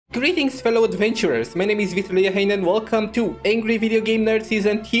Greetings fellow adventurers, my name is VithLiahain and welcome to Angry Video Game Nerd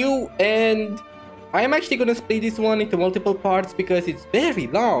Season 2, and I'm actually gonna split this one into multiple parts because it's very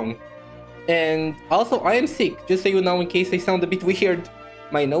long. And also I am sick, just so you know, in case I sound a bit weird.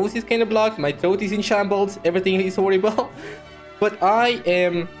 My nose is kinda blocked, my throat is in shambles, everything is horrible. But I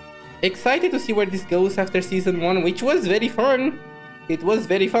am excited to see where this goes after Season 1, which was very fun. It was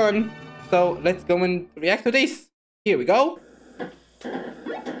very fun. So let's go and react to this. Here we go.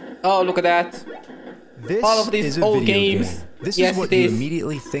 Oh, look at that. This all of these is a old video games. Game. This yes, is what you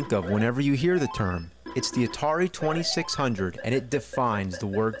immediately think of whenever you hear the term. It's the Atari 2600, and it defines the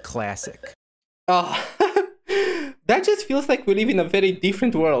word classic. Oh, that just feels like we live in a very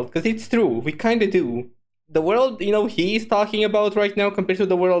different world, because it's true, we kind of do. The world, he's talking about right now compared to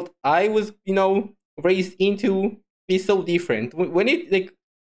the world I was, raised into is so different. When it, like,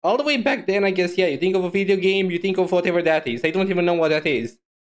 all the way back then, I guess, yeah, you think of a video game, you think of whatever that is. I don't even know what that is.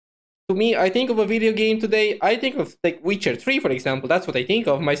 To me, I think of a video game today, I think of, like, Witcher 3, for example. That's what I think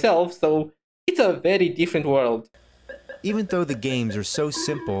of myself, so it's a very different world. Even though the games are so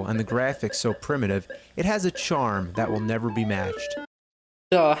simple and the graphics so primitive, it has a charm that will never be matched.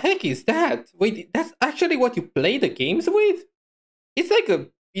 The heck is that? Wait, that's actually what you play the games with? It's like a,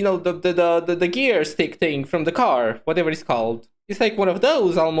 the gear stick thing from the car, whatever it's called. It's like one of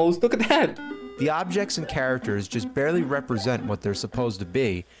those almost, look at that. The objects and characters just barely represent what they're supposed to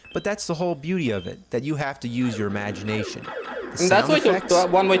be, but that's the whole beauty of it, that you have to use your imagination. And that's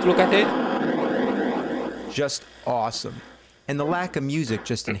one way to look at it. Just awesome. And the lack of music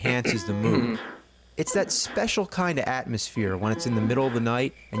just enhances the mood. It's that special kind of atmosphere when it's in the middle of the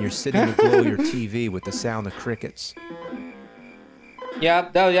night and you're sitting aglow your TV with the sound of crickets.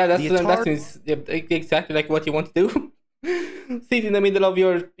 That's exactly like what you want to do. Sit in the middle of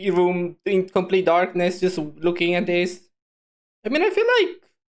your room in complete darkness, just looking at this. I mean, I feel like,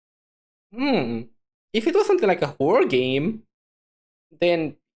 if it was something like a horror game,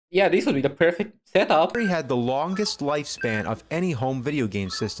 then yeah, this would be the perfect setup. Atari had the longest lifespan of any home video game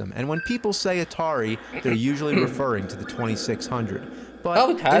system, and when people say Atari, they're usually referring to the 2600. But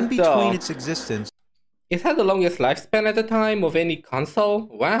in between its existence, it had the longest lifespan at the time of any console.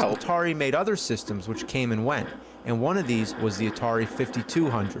 Wow. Atari made other systems which came and went, and one of these was the Atari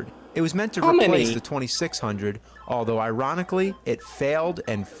 5200. It was meant to replace the 2600, although ironically, it failed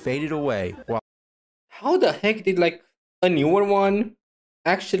and faded away. How the heck did, like, a newer one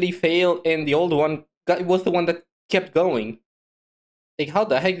actually fail and the old one was the one that kept going? Like, how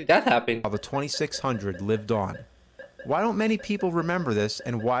the heck did that happen? While the 2600 lived on. Why don't many people remember this,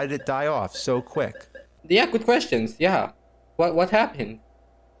 and why did it die off so quick? Yeah, good questions. Yeah. What happened?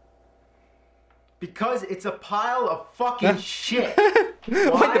 Because it's a pile of fucking shit.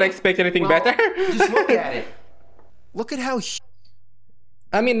 What, did I expect anything better? Just look at it. Look at how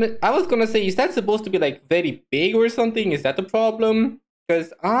I mean, I was gonna say, is that supposed to be, like, very big or something? Is that the problem?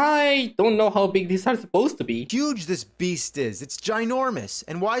 Because I don't know how big these are supposed to be. Huge this beast is. It's ginormous.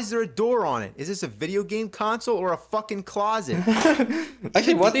 And why is there a door on it? Is this a video game console or a fucking closet?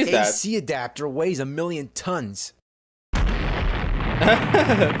 Actually, what is that? The AC adapter weighs 1,000,000 tons.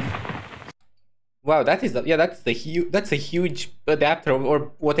 Wow, that is that's a huge adapter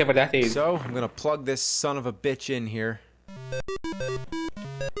or whatever that is. So I'm gonna plug this son of a bitch in here.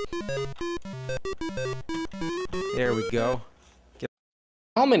 There we go.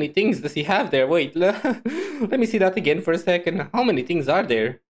 How many things does he have there? Wait, let me see that again for a second. How many things are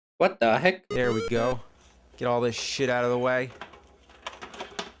there? What the heck? There we go. Get all this shit out of the way.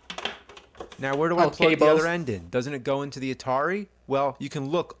 Now, where do I plug the other end in? Doesn't it go into the Atari? Well, you can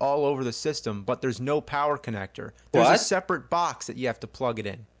look all over the system, but there's no power connector. There's a separate box that you have to plug it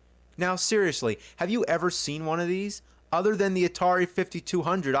in. Now, seriously, have you ever seen one of these? Other than the Atari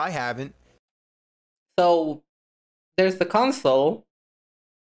 5200, I haven't. So, there's the console,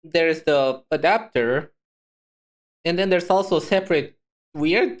 there's the adapter, and then there's also a separate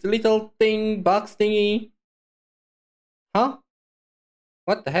weird little thing, box thingy. Huh?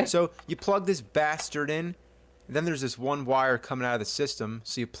 What the heck? So you plug this bastard in, and then there's this one wire coming out of the system,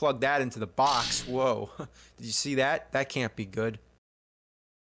 so you plug that into the box. Whoa. Did you see that? That can't be good.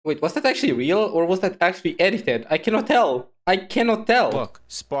 Wait, was that actually real, or was that actually edited? I cannot tell. I cannot tell. Look,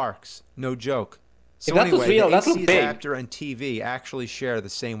 sparks. No joke. So if that was real, that looked big. The AC adapter and TV actually share the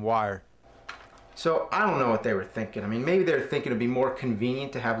same wire. So, I don't know what they were thinking. I mean, maybe they were thinking it'd be more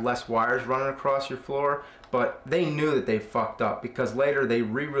convenient to have less wires running across your floor, but they knew that they fucked up because later they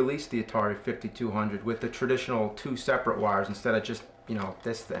re-released the Atari 5200 with the traditional 2 separate wires instead of just,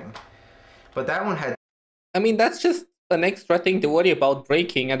 this thing. But that one had... I mean, that's just an extra thing to worry about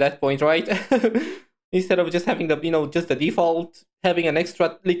breaking at that point, right? Instead of just having the, just the default having an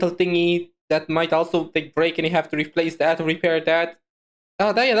extra little thingy that might also like break and you have to replace that or repair that.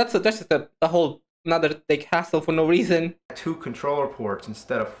 Yeah, that's just a whole another like hassle for no reason. 2 controller ports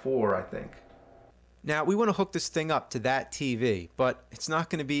instead of 4, I think. Now, we want to hook this thing up to that TV, but it's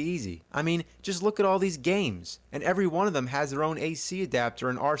not going to be easy. I mean, just look at all these games, and every one of them has their own AC adapter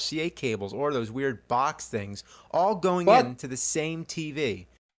and RCA cables, or those weird box things, all going into the same TV.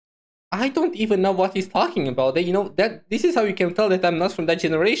 I don't even know what he's talking about. You know, this is how you can tell that I'm not from that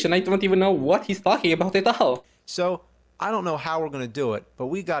generation. I don't even know what he's talking about at all. So, I don't know how we're going to do it, but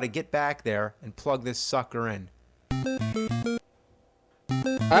we got to get back there and plug this sucker in.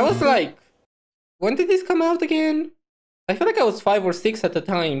 I was like, when did this come out again? I feel like I was 5 or 6 at the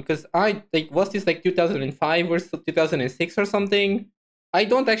time, because was this like 2005 or 2006 or something? I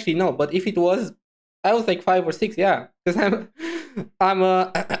don't actually know, but if it was, I was like 5 or 6, yeah. Because I'm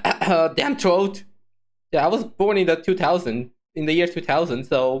a damn throat. Yeah, I was born in the year 2000,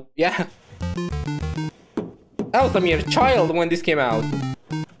 so yeah. I was a mere child when this came out.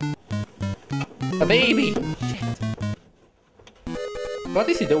 A baby. What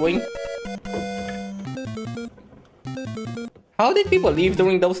is he doing? How did people live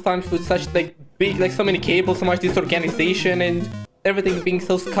during those times with such like big, like so many cables, so much disorganization and everything being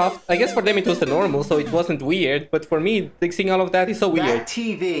so scuffed? I guess for them it was the normal, so it wasn't weird, but for me, like seeing all of that is so weird. That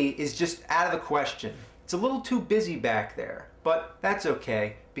TV is just out of the question. It's a little too busy back there, but that's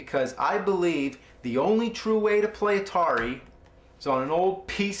okay, because I believe the only true way to play Atari is on an old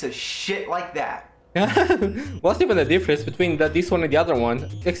piece of shit like that. What's even the difference between this one and the other one,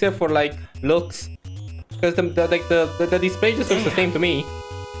 except for like looks? Because the display just looks the same to me.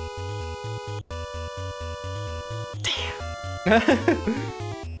 Damn.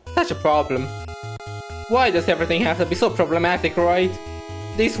 Such a problem. Why does everything have to be so problematic, right?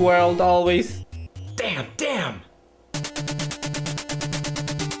 This world always. Damn!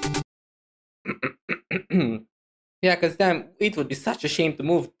 Yeah, because damn, it would be such a shame to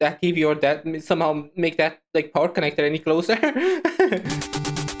move that TV or that somehow make that like power connector any closer.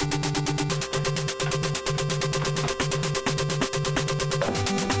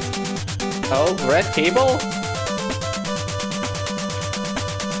 Oh, red cable?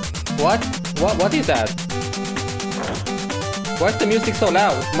 What is that? Why is the music so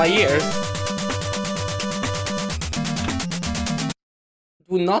loud? My ears.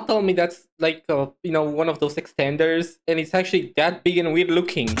 Do not tell me that's like, you know, one of those extenders, and it's actually that big and weird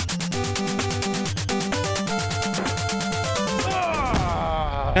looking.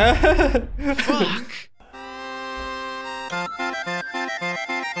 Fuck!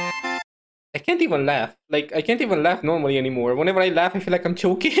 I can't even laugh. Like, I can't even laugh normally anymore. Whenever I laugh, I feel like I'm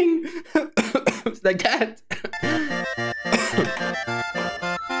choking. It's like that.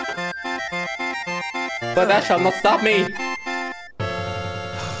 But that shall not stop me. You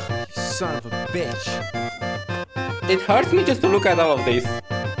son of a bitch. It hurts me just to look at all of this.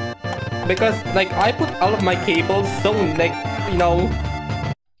 Because, like, I put all of my cables so, like, you know...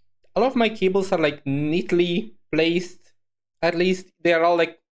 all of my cables are, like, neatly placed. At least they're all,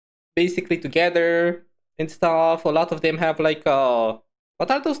 like, basically together and stuff. A lot of them have like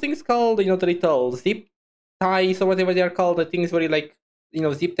what are those things called? You know, the little zip ties or whatever they are called. The things where you like, you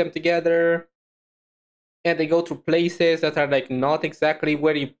know, zip them together, and they go through places that are like not exactly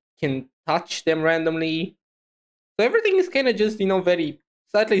where you can touch them randomly. So everything is kind of just, you know, very,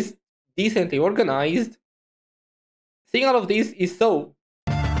 so at least decently organized. Seeing all of this is so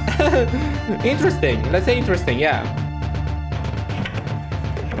interesting. Let's say interesting, yeah.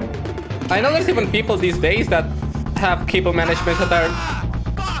 I know there's even people these days that have cable management that are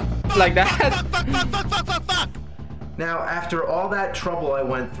like that. Now, after all that trouble I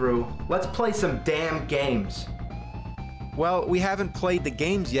went through, let's play some damn games. Well, we haven't played the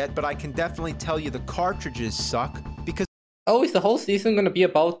games yet, but I can definitely tell you the cartridges suck because... Oh, is the whole season gonna be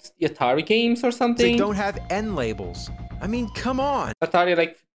about the Atari games or something? They don't have N labels. I mean, come on. Atari,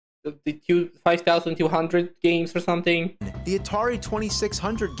 like, the 5200 games or something. The Atari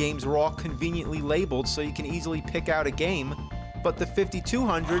 2600 games are all conveniently labeled so you can easily pick out a game, but the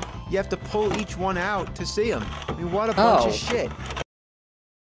 5200, you have to pull each one out to see them. I mean, what a bunch of shit.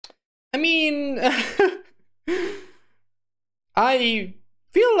 I mean, I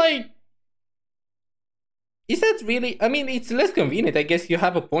feel like, is that really, I mean, it's less convenient, I guess you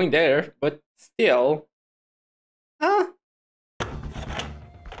have a point there, but still.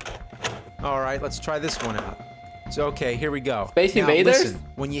 Alright, let's try this one out. So, okay, here we go. Space Invaders? Listen,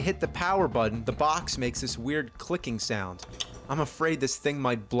 when you hit the power button, the box makes this weird clicking sound. I'm afraid this thing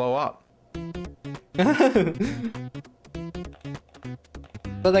might blow up.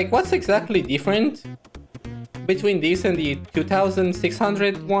 But like, what's exactly different? between this and the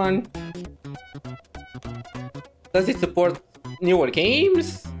 2600 one? Does it support newer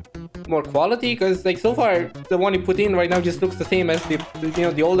games? More quality? Because like so far the one you put in right now just looks the same as the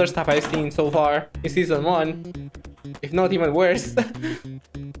the older stuff I've seen so far in season 1, if not even worse.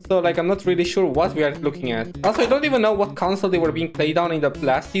 So like I'm not really sure what we are looking at. Also, I don't even know what console they were being played on in the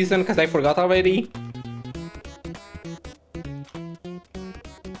last season because I forgot already.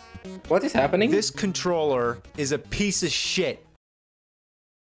 What is happening? This controller is a piece of shit.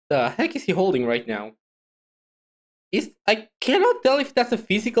 The heck is he holding right now? I cannot tell if that's a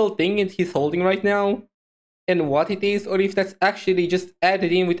physical thing he's holding right now and what it is, or if that's actually just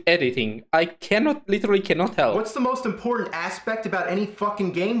added in with editing. I literally cannot tell. What's the most important aspect about any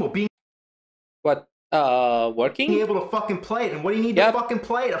fucking game? Well, being working? Being able to fucking play it. And what do you need to fucking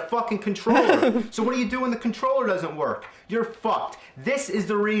play it? A fucking controller. So what do you do when the controller doesn't work? You're fucked. This is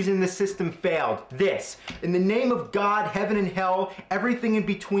the reason the system failed. This. In the name of God, heaven and hell, everything in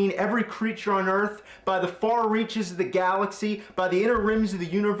between, every creature on earth, by the far reaches of the galaxy, by the inner rims of the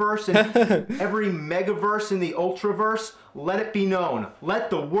universe, and every megaverse in the ultraverse, let it be known. Let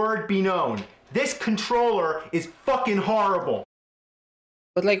the word be known. This controller is fucking horrible.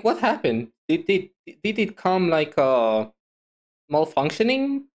 But like, what happened? Did it come like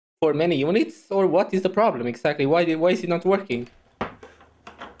malfunctioning for many units, or what is the problem exactly? Why is it not working?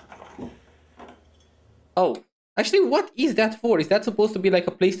 Oh, actually, what is that for? Is that supposed to be like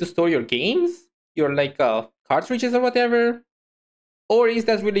a place to store your games, your like cartridges or whatever, or is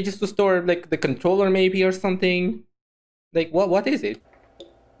that really just to store like the controller maybe or something? Like what is it?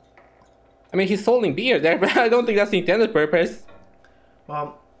 I mean, he's holding beer there, but I don't think that's the intended purpose.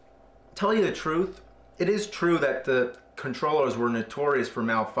 Well, tell you the truth, it is true that the controllers were notorious for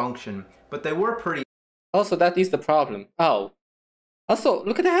malfunction, but they were pretty... Also, that is the problem. Oh. Also,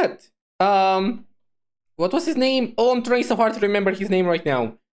 look at that. What was his name? Oh, I'm trying so hard to remember his name right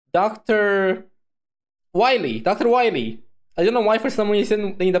now. Dr. Wily. Dr. Wily. I don't know why for some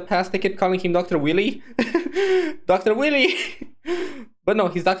reason in the past I kept calling him Dr. Willy. Dr. Willy. But no,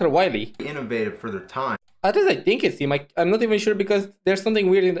 he's Dr. Wily. Innovative for their time. At least I think it's him. I'm not even sure because there's something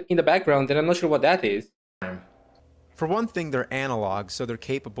weird in the background and I'm not sure what that is. For one thing, they're analog, so they're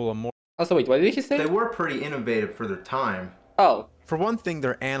capable of more... Also, wait, what did he say? They were pretty innovative for their time. Oh. For one thing,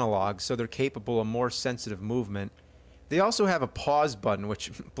 they're analog, so they're capable of more sensitive movement. They also have a pause button,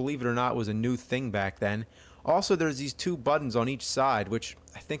 which, believe it or not, was a new thing back then. Also, there's these 2 buttons on each side, which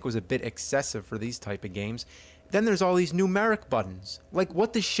I think was a bit excessive for these type of games. Then there's all these numeric buttons. Like,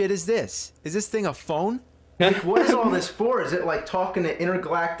 what the shit is this? Is this thing a phone? Like, what is all this for? Is it like talking to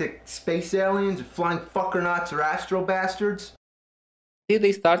intergalactic space aliens, or flying fuckernauts, or astro bastards? Did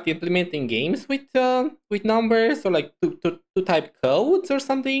they start implementing games with numbers or like to type codes or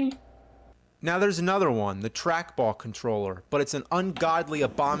something? Now there's another one, the trackball controller, but it's an ungodly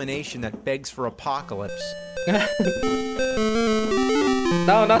abomination that begs for apocalypse.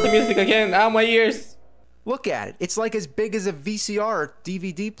 No, not the music again. Ow, my ears. Look at it. It's like as big as a VCR or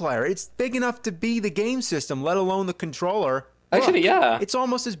DVD player. It's big enough to be the game system, let alone the controller. Actually, look, yeah. It's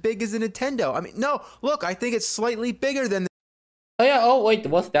almost as big as a Nintendo. I mean, no, look, I think it's slightly bigger than... Oh yeah, oh wait,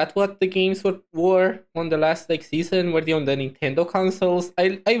 was that what the games were on the last like season? Were they on the Nintendo consoles?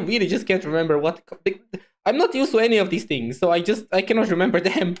 I really just can't remember what... I'm not used to any of these things, so I cannot remember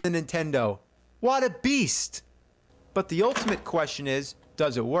them. The Nintendo. What a beast! But the ultimate question is,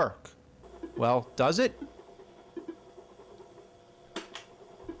 does it work? Well, does it?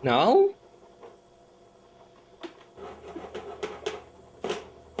 No?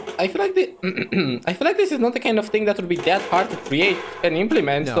 I feel like I feel like this is not the kind of thing that would be that hard to create and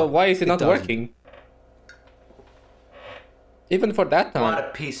implement, no, so why is it not working? Even for that time. What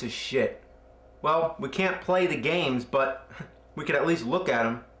a piece of shit. Well, we can't play the games, but we could at least look at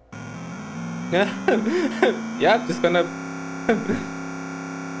them. Yeah, just gonna...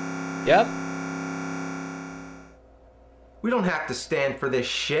 Yep. We don't have to stand for this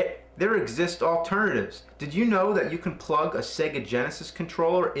shit. There exist alternatives. Did you know that you can plug a Sega Genesis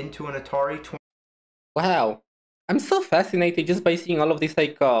controller into an Atari 20? Wow. I'm so fascinated just by seeing all of these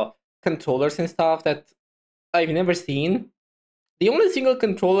like controllers and stuff that I've never seen. The only single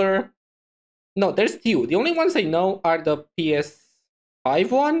controller... No, there's 2. The only ones I know are the PS5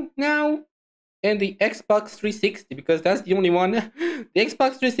 one now and the Xbox 360 because that's the only one. The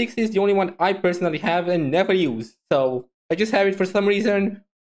Xbox 360 is the only one I personally have and never use. So I just have it for some reason.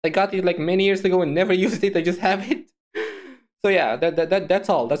 I got it like many years ago and never used it. I just have it. So yeah, that's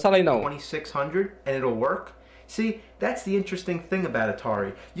all. That's all I know. 2600 and it'll work. See, that's the interesting thing about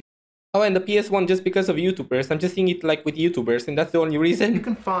Atari. Oh, and the PS1 just because of YouTubers. I'm just seeing it like with YouTubers, and that's the only reason. You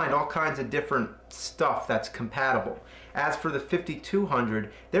can find all kinds of different stuff that's compatible. As for the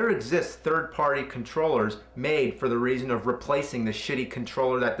 5200, there exists third-party controllers made for the reason of replacing the shitty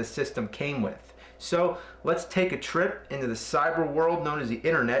controller that the system came with. So let's take a trip into the cyber world known as the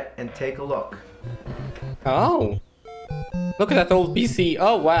internet and take a look. Oh. Look at that old PC.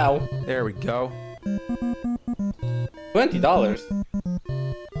 Oh, wow. There we go. $20.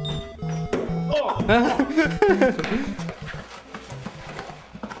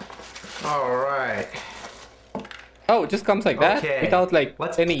 Alright. Oh, it just comes like that? Okay. Without like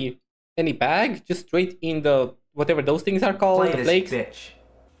any bag? Just straight in the whatever those things are called, Play the this flakes. bitch.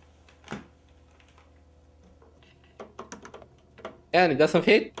 And it doesn't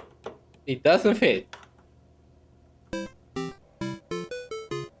fit? It doesn't fit.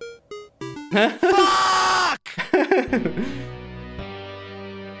 Fuck!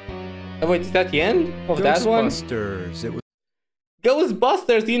 Oh, wait, is that the end of that one? Ghostbusters. It was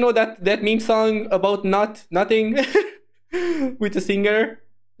Ghostbusters, you know that meme song about nothing with the singer?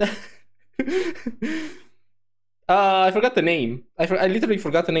 I forgot the name. I literally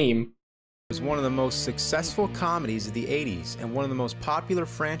forgot the name. It was one of the most successful comedies of the 80s and one of the most popular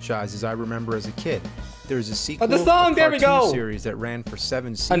franchises I remember as a kid. There's a sequel the song, a there we cartoon go. series that ran for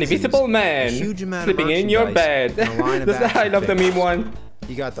 7 seasons. An invisible man a huge amount sleeping of in your bed. and a line of I love the action meme one.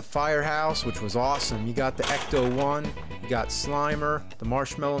 You got the Firehouse, which was awesome. You got the Ecto-1. You got Slimer, the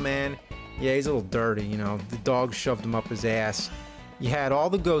Marshmallow Man. Yeah, he's a little dirty, you know. The dog shoved him up his ass. You had all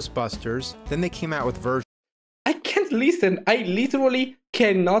the Ghostbusters. Then they came out with versions. I can't listen. I literally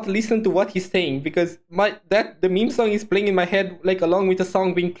cannot listen to what he's saying because the meme song is playing in my head like along with the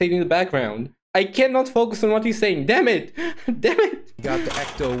song being played in the background. I cannot focus on what he's saying. Damn it! Damn it! You got the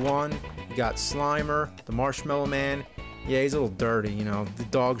Ecto-1. You got Slimer, the Marshmallow Man. Yeah, he's a little dirty, you know. The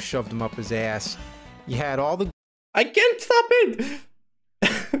dog shoved him up his ass. You had all the... I can't stop it!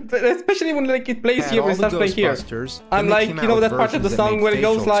 But especially when like it plays here, when it starts playing here. I'm like, you know that part of the song where it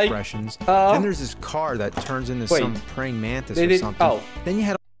goes like... then there's this car that turns into some praying mantis or something. Oh. Then you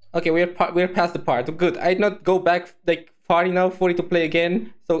had... Okay, we're past the part. Good. I did not go back like far enough for it to play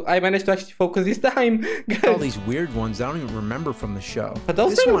again, so I managed to actually focus this time. all these weird ones I don't even remember from the show. But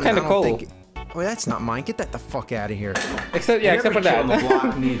those are kind of cool. Oh, that's not mine. Get that the fuck out of here. Except for that. On the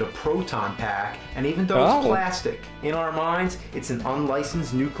block needed a proton pack, and even though it's plastic, in our minds, it's an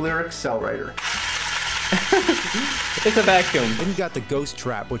unlicensed nuclear accelerator. It's a vacuum. Then you got the ghost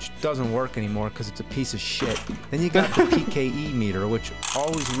trap, which doesn't work anymore because it's a piece of shit. Then you got the PKE meter, which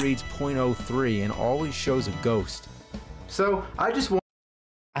always reads .03 and always shows a ghost. So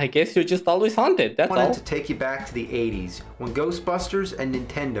I guess you're just always haunted, that's all. I wanted to take you back to the 80s, when Ghostbusters and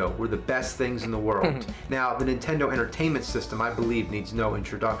Nintendo were the best things in the world. Now, the Nintendo Entertainment System, I believe, needs no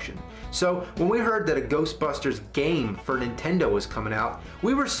introduction. So, when we heard that a Ghostbusters game for Nintendo was coming out,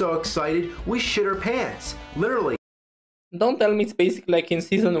 we were so excited, we shit our pants. Literally. Don't tell me it's basically like in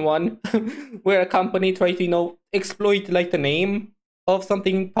Season 1, where a company tried to, you know, exploit like the name of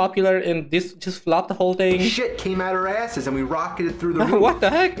something popular and this just flopped the whole thing. Shit came out our asses and we rocketed through the roof. What the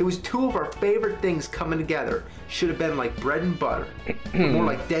heck? It was two of our favorite things coming together. Should have been like bread and butter. More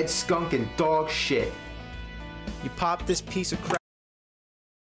like dead skunk and dog shit. You pop this piece of crap.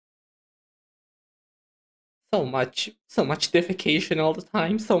 So much defecation all the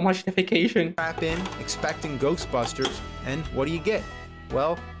time. So much defecation. Crap in, expecting Ghostbusters, and what do you get?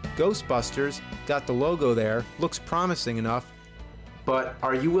 Well, Ghostbusters got the logo there, looks promising enough. But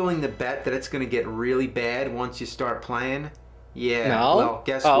are you willing to bet that it's going to get really bad once you start playing? Yeah, no? Well,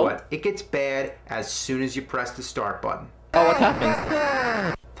 guess what? It gets bad as soon as you press the start button. Oh, what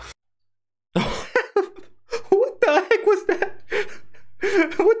happens? What the heck was that?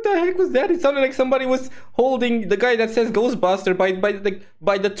 What the heck was that? It sounded like somebody was holding the guy that says Ghostbuster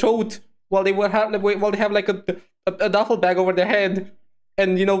by the throat while they have like a duffel bag over their head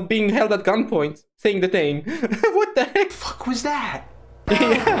and, you know, being held at gunpoint saying the thing. What the heck? The fuck was that?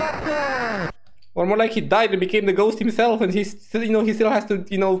 Yeah. Or more like he died and became the ghost himself, and he still has to,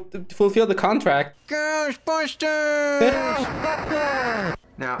 you know, fulfill the contract. Ghostbusters!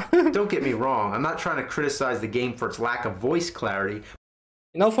 Now, don't get me wrong. I'm not trying to criticize the game for its lack of voice clarity.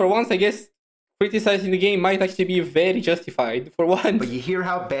 You know, for once, I guess criticizing the game might actually be very justified. For once. But you hear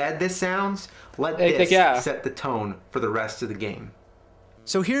how bad this sounds? Let this set the tone for the rest of the game.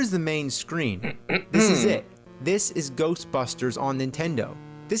 So here's the main screen. This is it. This is Ghostbusters on Nintendo.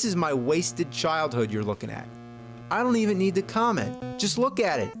 This is my wasted childhood you're looking at. I don't even need to comment. Just look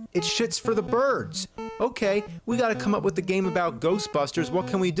at it. It's shits for the birds. Okay, we gotta come up with a game about Ghostbusters. What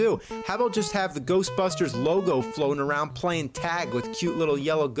can we do? How about just have the Ghostbusters logo floating around playing tag with cute little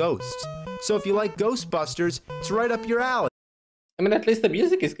yellow ghosts? So if you like Ghostbusters, it's right up your alley. I mean, at least the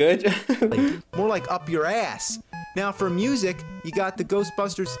music is good. More like up your ass. Now for music, you got the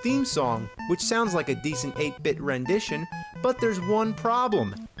Ghostbusters theme song, which sounds like a decent 8-bit rendition, but there's one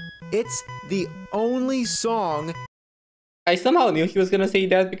problem. It's the only song... I somehow knew he was gonna say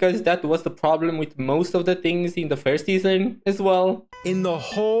that because that was the problem with most of the things in the first season as well. In the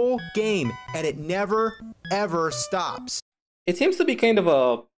whole game, and it never, ever stops. It seems to be kind of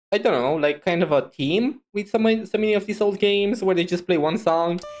a, I don't know, like kind of a theme with so many of these old games where they just play one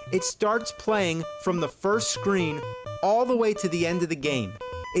song. It starts playing from the first screen all the way to the end of the game.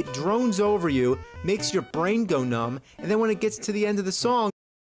 It drones over you, makes your brain go numb, and then when it gets to the end of the song...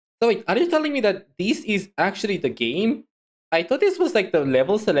 So wait, are you telling me that this is actually the game? I thought this was like the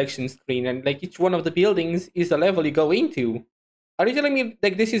level selection screen and like each one of the buildings is a level you go into. Are you telling me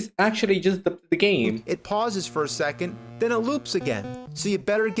like this is actually just the game? It pauses for a second, then it loops again. So you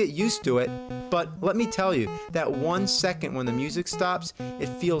better get used to it. But let me tell you, that 1 second when the music stops, it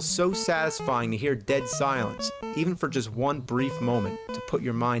feels so satisfying to hear dead silence, even for just one brief moment, to put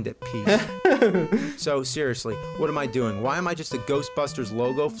your mind at peace. So seriously, what am I doing? Why am I just a Ghostbusters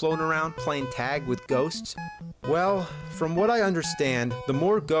logo floating around playing tag with ghosts? Well, from what I understand, the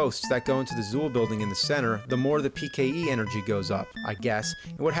more ghosts that go into the Zool building in the center, the more the PKE energy goes up, I guess.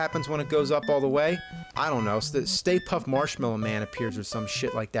 And what happens when it goes up all the way? I don't know. So the Stay Puft Marshmallow Man appears or some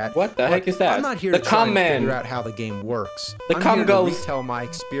shit like that. What the heck is that? I'm not here to try and figure out how the game works. I'm here to retell my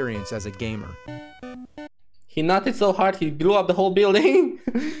experience as a gamer. He nodded so hard he blew up the whole building.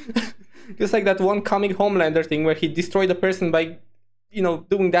 Just like that one comic Homelander thing where he destroyed a person by, you know,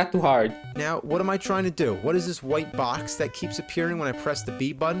 doing that too hard. Now, what am I trying to do? What is this white box that keeps appearing when I press the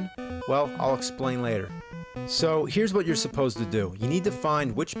B button? Well, I'll explain later. So, here's what you're supposed to do. You need to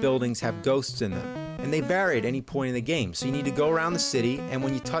find which buildings have ghosts in them. And they vary at any point in the game. So you need to go around the city, and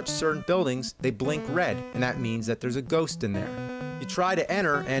when you touch certain buildings, they blink red. And that means that there's a ghost in there. You try to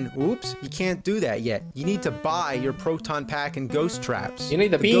enter, and oops, you can't do that yet. You need to buy your proton pack and ghost traps. You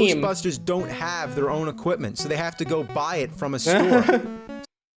need the beam. Ghostbusters don't have their own equipment, so they have to go buy it from a store.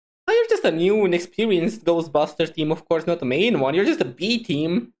 Oh, you're just a new and experienced Ghostbusters team, of course, not the main one. You're just a B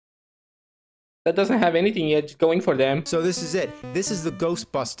team that doesn't have anything yet going for them. So this is it. This is the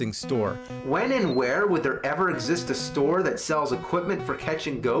Ghostbusting store. When and where would there ever exist a store that sells equipment for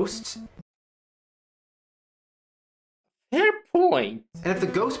catching ghosts? Fair point. And if the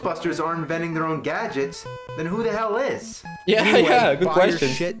Ghostbusters aren't inventing their own gadgets, then who the hell is? Yeah, anyway, yeah, good buy question.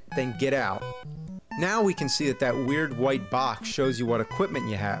 Your shit, then get out. Now we can see that that weird white box shows you what equipment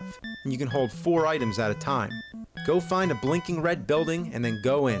you have. And you can hold 4 items at a time. Go find a blinking red building and then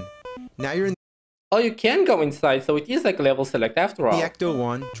go in. Now you're in. Oh, you can go inside, so it is like level select after all. The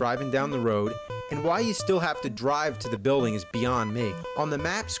Ecto-1, driving down the road, and why you still have to drive to the building is beyond me. On the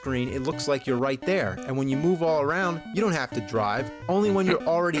map screen, it looks like you're right there, and when you move all around, you don't have to drive. Only when you're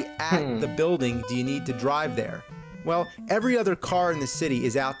already at the building do you need to drive there. Well, every other car in the city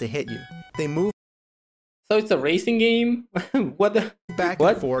is out to hit you. They move. So it's a racing game? What the? Back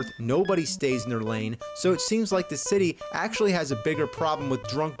and forth, nobody stays in their lane, so it seems like the city actually has a bigger problem with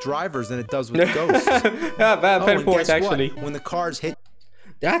drunk drivers than it does with ghosts. Fair point, actually. When the cars hit,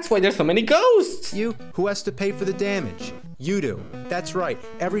 that's why there's so many ghosts! Who has to pay for the damage? You do. That's right,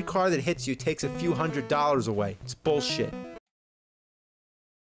 every car that hits you takes a few $100s away. It's bullshit.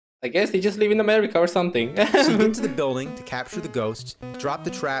 I guess they just live in America or something. So you get to the building to capture the ghosts, drop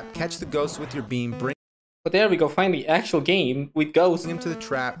the trap, catch the ghosts with your beam, bring But there we go, find the actual game with ghosts. Bring them to the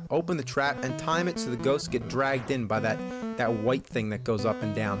trap, open the trap, and time it so the ghosts get dragged in by that white thing that goes up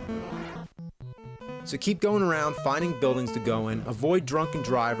and down. So keep going around, finding buildings to go in, avoid drunken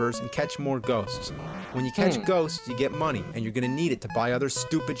drivers, and catch more ghosts. When you catch ghosts, you get money, and you're gonna need it to buy other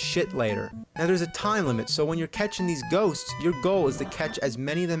stupid shit later. Now there's a time limit, so when you're catching these ghosts, your goal is to catch as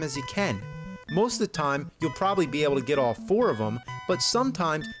many of them as you can. Most of the time, you'll probably be able to get all 4 of them, but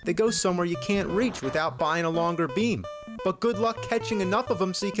sometimes they go somewhere you can't reach without buying a longer beam. But good luck catching enough of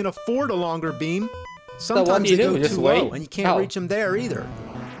them so you can afford a longer beam. Sometimes they go too low, and you can't reach them there either.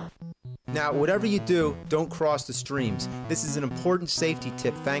 Now, whatever you do, don't cross the streams. This is an important safety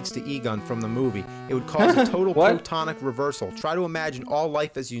tip thanks to Egon from the movie. It would cause a total protonic reversal. Try to imagine all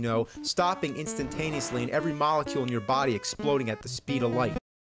life as you know, stopping instantaneously and every molecule in your body exploding at the speed of light.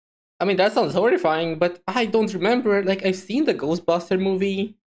 I mean, that sounds horrifying, but I don't remember. Like, I've seen the Ghostbuster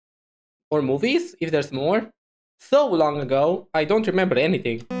movie, or movies, if there's more, so long ago, I don't remember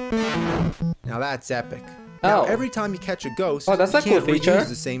anything. Now that's epic. Now, every time you catch a ghost, that's you a cool can't feature. reuse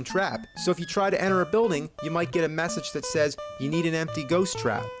the same trap. So if you try to enter a building, you might get a message that says you need an empty ghost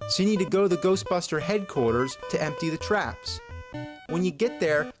trap. So you need to go to the Ghostbuster headquarters to empty the traps. When you get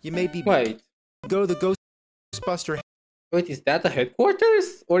there, you may be go to the Ghostbuster. Wait, is that the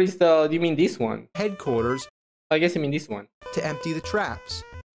headquarters, or is do you mean this one? Headquarters. I guess you mean this one. To empty the traps.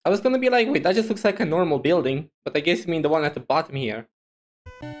 I was gonna be like, wait, that just looks like a normal building, but I guess you mean the one at the bottom here.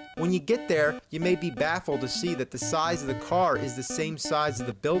 When you get there, you may be baffled to see that the size of the car is the same size as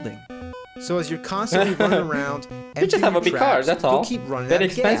the building. So as you're constantly running around, you just have a big car, that's all. You'll keep running out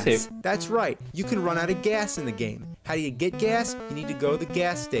of gas. That's right. You can run out of gas in the game. How do you get gas? You need to go to the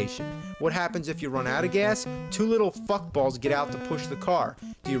gas station. What happens if you run out of gas? Two little fuckballs get out to push the car.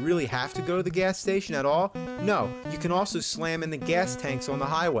 Do you really have to go to the gas station at all? No. You can also slam in the gas tanks on the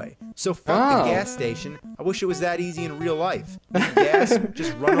highway. So fuck the gas station. I wish it was that easy in real life. Need gas?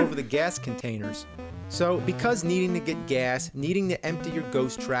 Just run over the gas containers. So, because needing to get gas, needing to empty your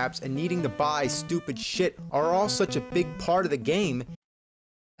ghost traps, and needing to buy stupid shit are all such a big part of the game.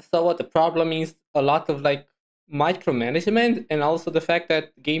 So what the problem is, a lot of like micromanagement, and also the fact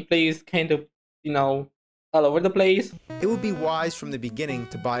that gameplay is kind of, you know, all over the place. It would be wise from the beginning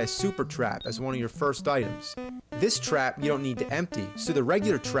to buy a super trap as one of your first items. This trap you don't need to empty, so the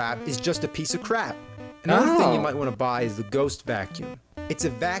regular trap is just a piece of crap. Another thing you might want to buy is the ghost vacuum. It's a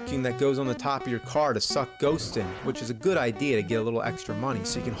vacuum that goes on the top of your car to suck ghosts in, which is a good idea to get a little extra money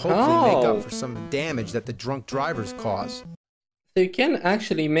so you can hopefully make up for some of the damage that the drunk drivers cause. So you can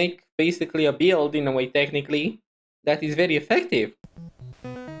actually make basically a build in a way technically that is very effective.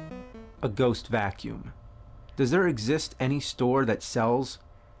 A ghost vacuum. Does there exist any store that sells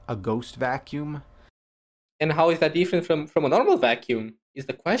a ghost vacuum? And how is that different from a normal vacuum is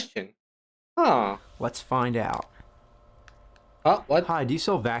the question. Huh. Let's find out. What? Hi, do you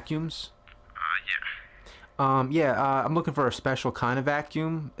sell vacuums? Yeah. I'm looking for a special kind of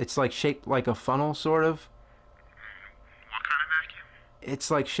vacuum. It's like shaped like a funnel, sort of. What kind of vacuum? It's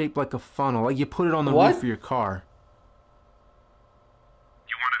like shaped like a funnel. Like you put it on the roof of your car.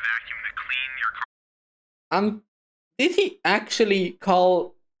 You want a vacuum to clean your car? Did he actually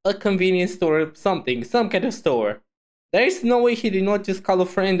call a convenience store something? Some kind of store? There is no way he did not just call a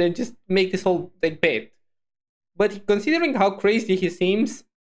friend and just make this whole like bet. But considering how crazy he seems,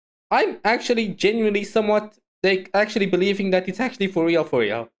 I'm actually genuinely somewhat like actually believing that it's actually for real,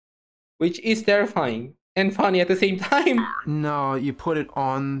 which is terrifying and funny at the same time. No, you put it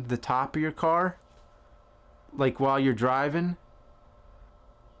on the top of your car, like while you're driving.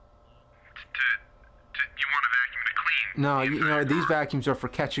 You want a vacuum to clean? No, you know these vacuums are for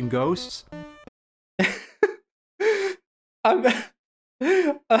catching ghosts.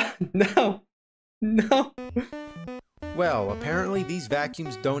 No. Well, apparently these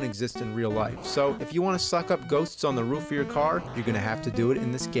vacuums don't exist in real life, so if you want to suck up ghosts on the roof of your car, you're gonna have to do it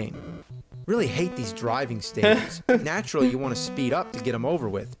in this game. Really hate these driving stages. Naturally, you want to speed up to get them over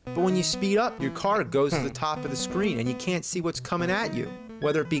with, but when you speed up, your car goes to the top of the screen and you can't see what's coming at you.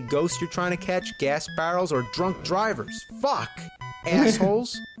 Whether it be ghosts you're trying to catch, gas barrels, or drunk drivers. Fuck!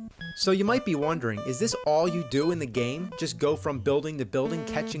 Assholes! So you might be wondering, is this all you do in the game? Just go from building to building,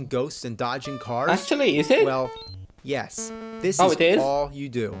 catching ghosts and dodging cars? Actually, is it? Well, yes. This is all you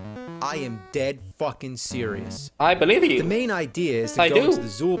do. I am dead fucking serious. I believe you. The main idea is to go into the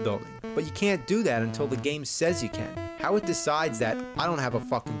Zool building, but you can't do that until the game says you can. How it decides that, I don't have a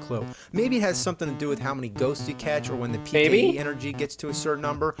fucking clue. Maybe it has something to do with how many ghosts you catch or when the PKE energy gets to a certain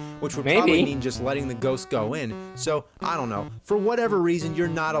number, which would probably mean just letting the ghost go in. So, I don't know. For whatever reason, you're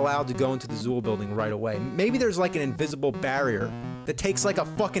not allowed to go into the Zool building right away. Maybe there's like an invisible barrier that takes like a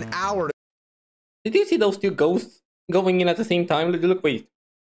fucking hour to... Did you see those two ghosts going in at the same time? Look, wait.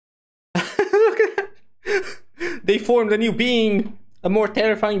 Look at that. They formed a new being. A more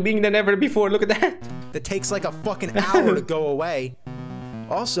terrifying being than ever before. Look at that. That takes like a fucking hour to go away.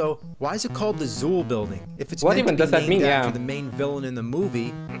 Also, why is it called the Zool building? If it's meant to be named after the main villain in the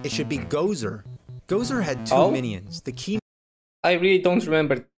movie, it should be Gozer. Gozer had two minions. The key... I really don't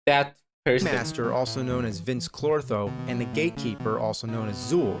remember that person. Master, also known as Vince Clortho, and the Gatekeeper, also known as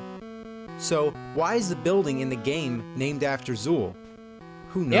Zool. So, why is the building in the game named after Zool?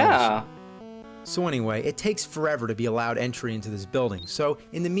 Who knows? Yeah. So anyway, it takes forever to be allowed entry into this building, so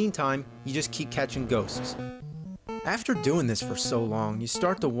in the meantime, you just keep catching ghosts. After doing this for so long, you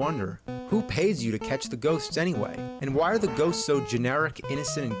start to wonder, who pays you to catch the ghosts anyway? And why are the ghosts so generic,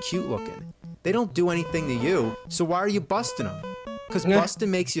 innocent, and cute looking? They don't do anything to you, so why are you busting them? Because busting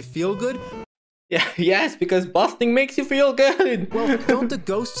makes you feel good? Yeah, yes, because busting makes you feel good. Well, don't the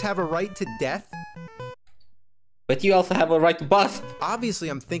ghosts have a right to death? But you also have a right to bust. Obviously,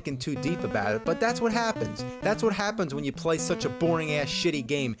 I'm thinking too deep about it, but that's what happens. That's what happens when you play such a boring-ass shitty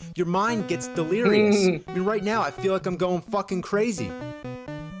game. Your mind gets delirious. I mean, right now, I feel like I'm going fucking crazy.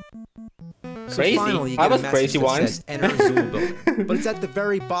 Crazy? So finally, you get I was a crazy message that once. says, enter Zool building. But it's at the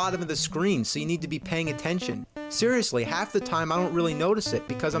very bottom of the screen, so you need to be paying attention. Seriously, half the time I don't really notice it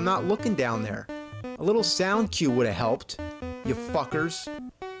because I'm not looking down there. A little sound cue would have helped, you fuckers.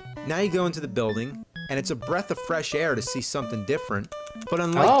 Now you go into the building, and it's a breath of fresh air to see something different. But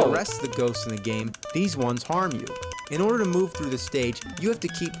unlike the rest of the ghosts in the game, these ones harm you. In order to move through the stage, you have to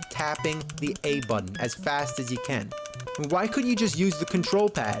keep tapping the A button as fast as you can. And why couldn't you just use the control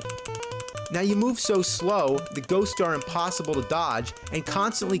pad? Now you move so slow, the ghosts are impossible to dodge, and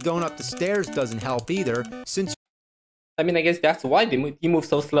constantly going up the stairs doesn't help either, since I mean, I guess that's why you move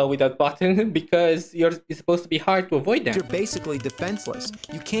so slow with that button, because it's supposed to be hard to avoid them. you're basically defenseless.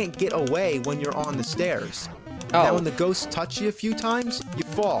 You can't get away when you're on the stairs. Now when the ghosts touch you a few times, you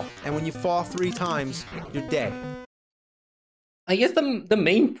fall, and when you fall 3 times, you're dead. I guess the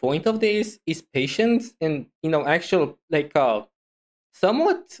main point of this is patience and, actual,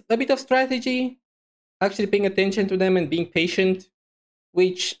 somewhat a bit of strategy, actually paying attention to them and being patient,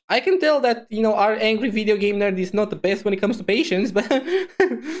 which I can tell that, our angry video game nerd is not the best when it comes to patience, but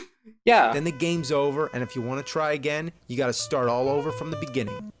yeah. Then the game's over, and if you want to try again, you gotta start all over from the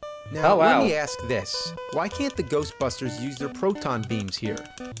beginning. Now, let me ask this. Why can't the Ghostbusters use their proton beams here?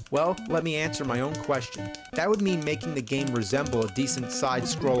 Well, let me answer my own question. That would mean making the game resemble a decent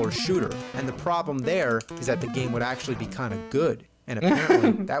side-scroller shooter, and the problem there is that the game would actually be kind of good. And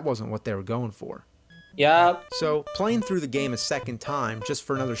apparently, that wasn't what they were going for. Yeah. So, playing through the game a second time, just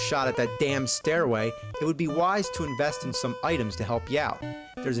for another shot at that damn stairway, it would be wise to invest in some items to help you out.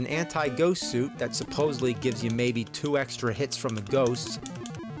 There's an anti-ghost suit that supposedly gives you maybe 2 extra hits from the ghosts.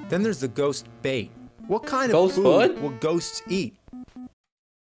 Then there's the ghost bait. What kind of food will ghosts eat?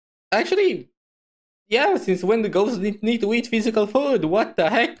 Actually, yeah, since when the ghosts need to eat physical food? What the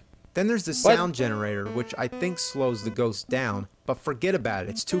heck? Then there's the sound generator, which I think slows the ghosts down, but forget about it,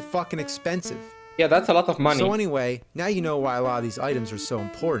 it's too fucking expensive. Yeah, that's a lot of money. So anyway, now you know why a lot of these items are so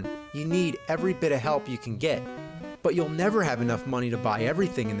important. You need every bit of help you can get. But you'll never have enough money to buy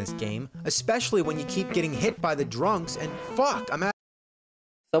everything in this game, especially when you keep getting hit by the drunks and fuck, I'm out.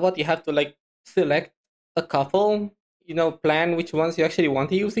 So what, you have to select a couple, plan which ones you actually want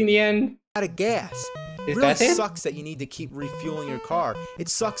to use in the end? Out of gas. It really sucks that you need to keep refueling your car. It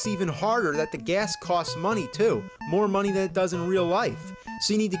sucks even harder that the gas costs money too. More money than it does in real life.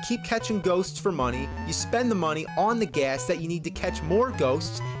 So you need to keep catching ghosts for money, you spend the money on the gas that you need to catch more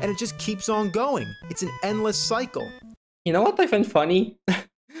ghosts, and it just keeps on going. It's an endless cycle. You know what I find funny?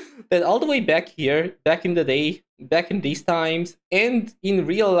 That all the way back here, back in the day, back in these times, and in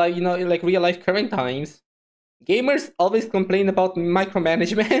real life, real life current times, gamers always complain about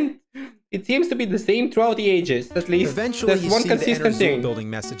micromanagement. It seems to be the same throughout the ages, at least. Eventually that's you one see consistent the enter thing. building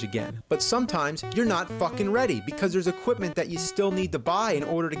message again, but sometimes you're not fucking ready because there's equipment that you still need to buy in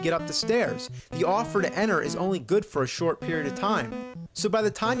order to get up the stairs. The offer to enter is only good for a short period of time. So by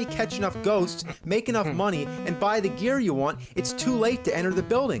the time you catch enough ghosts, make enough money, and buy the gear you want, it's too late to enter the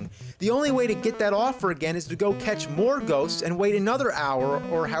building. The only way to get that offer again is to go catch more ghosts and wait another hour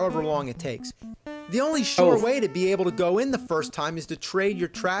or however long it takes. The only sure way to be able to go in the first time is to trade your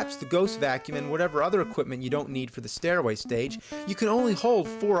traps, the ghost vacuum, and whatever other equipment you don't need for the stairway stage. You can only hold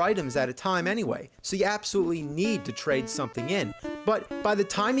 4 items at a time anyway, so you absolutely need to trade something in. But by the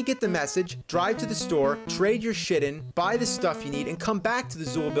time you get the message, drive to the store, trade your shit in, buy the stuff you need, and come back to the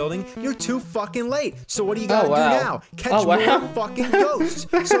Zool building, you're too fucking late. So what do you gotta do now? Catch more fucking ghosts.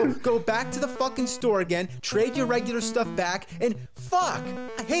 So go back to the fucking store again, trade your regular stuff back, and fuck!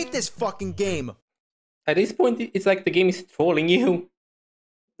 I hate this fucking game. At this point, it's like the game is trolling you.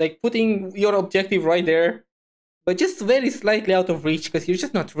 Like putting your objective right there, but just very slightly out of reach because you're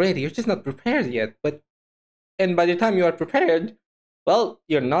just not ready, you're just not prepared yet. And by the time you are prepared, well,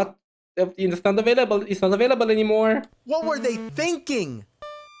 you're not, it's not available anymore. What were they thinking?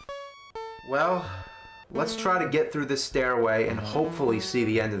 Well, let's try to get through this stairway and hopefully see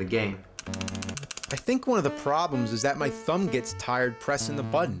the end of the game. I think one of the problems is that my thumb gets tired pressing the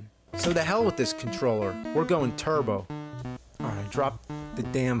button. So the hell with this controller. We're going turbo. Alright, drop the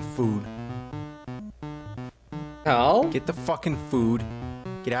damn food. Oh? Get the fucking food.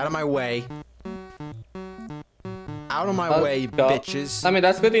 Get out of my way. Out of my way, bitches. I mean,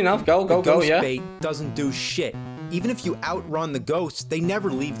 that's good enough. Go, the ghost yeah. bait doesn't do shit. Even if you outrun the ghosts, they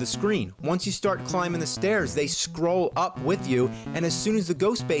never leave the screen. Once you start climbing the stairs, they scroll up with you, and as soon as the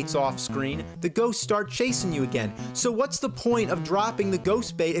ghost bait's off screen, the ghosts start chasing you again. So what's the point of dropping the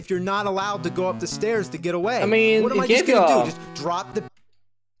ghost bait if you're not allowed to go up the stairs to get away? I mean, what am I just gonna do? Just drop the...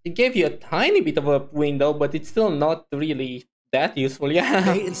 It gave you a tiny bit of a window, but it's still not really that useful,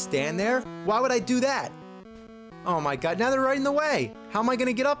 yeah. Bait and stand there? Why would I do that? Oh my god, now they're right in the way. How am I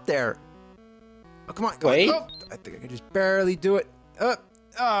gonna get up there? Oh, come on. Wait. Oh, I think I can just barely do it.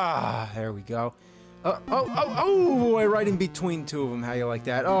 There we go. Oh, boy, right in between two of them. How you like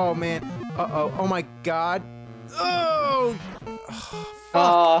that? Oh, man. Oh my god. Oh,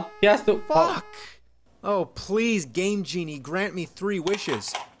 fuck. He has to... Fuck. Oh, please, Game Genie, grant me 3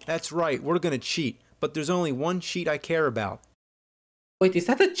 wishes. That's right, we're gonna cheat. But there's only one cheat I care about. Wait, is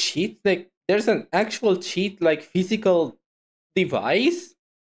that a cheat? Like, there's an actual cheat, like, physical device?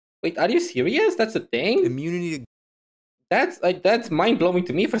 Wait, are you serious? That's a thing? Immunity to... That's mind-blowing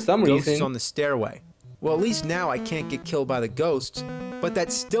to me for some reason. Ghosts on the stairway. Well, at least now I can't get killed by the ghosts. But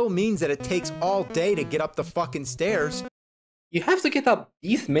that still means that it takes all day to get up the fucking stairs. You have to get up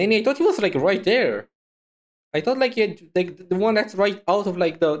these many? I thought he was, like, right there. I thought, like, he had, like, the one that's right out of,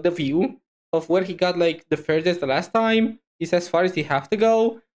 like, the view of where he got, like, the furthest the last time is as far as you have to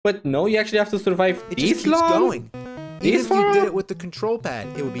go. But no, you actually have to survive it this just keeps long? Going. Even if you did it with the control pad,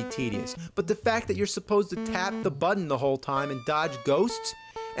 it would be tedious. But the fact that you're supposed to tap the button the whole time and dodge ghosts,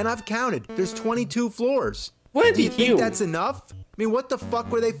 and I've counted, there's 22 floors. Do you think that's enough? I mean, what the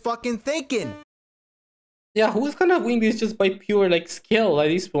fuck were they fucking thinking? Yeah, who's gonna win this just by pure, like, skill at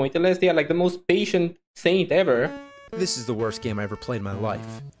this point, unless they are, like, the most patient saint ever? This is the worst game I ever played in my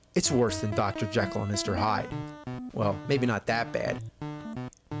life. It's worse than Dr. Jekyll and Mr. Hyde. Well, maybe not that bad.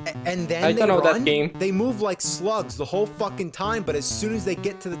 And then I don't know run, that game. They move like slugs the whole fucking time, but as soon as they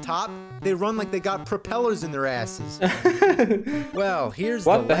get to the top, they run like they got propellers in their asses. Well, here's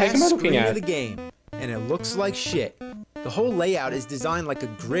the last screen of the game, and it looks like shit. The whole layout is designed like a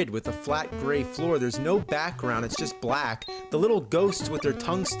grid with a flat gray floor. There's no background, it's just black. The little ghosts with their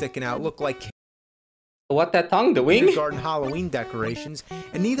tongues sticking out look like what that tongue doing? kindergarten Halloween decorations,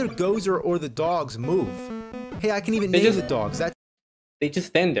 and neither Gozer or the dogs move. Hey, I can even name the dogs. They just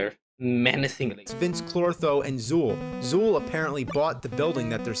stand there, menacingly. It's Vince Clortho and Zool. Zool apparently bought the building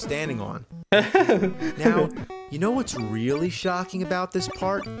that they're standing on. Now, you know what's really shocking about this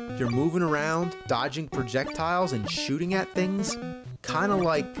part? You're moving around, dodging projectiles, and shooting at things. Kind of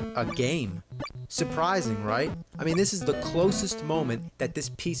like a game. Surprising, right? I mean, this is the closest moment that this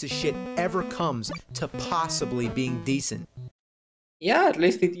piece of shit ever comes to possibly being decent. Yeah, at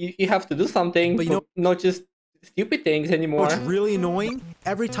least you have to do something, but you know, not just stupid things anymore. What's really annoying?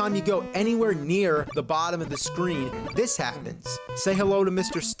 Every time you go anywhere near the bottom of the screen, this happens. Say hello to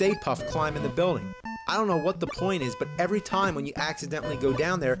Mr. Stay Puft climbing the building. I don't know what the point is, but every time when you accidentally go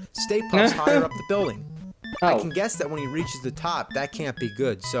down there, Stay Puft's higher up the building. I can guess that when he reaches the top, that can't be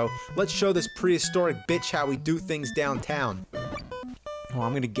good. So let's show this prehistoric bitch how we do things downtown. Oh,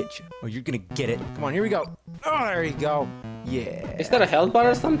 I'm gonna get you. Oh, you're gonna get it. Come on, here we go. Oh, there you go. Yeah. Is that a health bar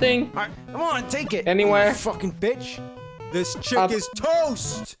or something? All right, come on, take it. Anywhere? You fucking bitch. This chick is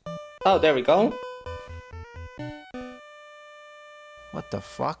toast. Oh, there we go. What the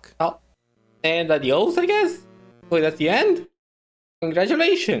fuck? Oh, and adios, I guess? Wait, that's the end?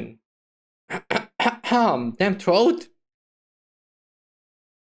 Congratulations. Damn throat.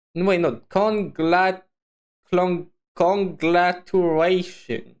 Wait, no.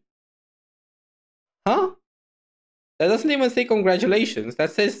 Congratulation. Huh? That doesn't even say congratulations.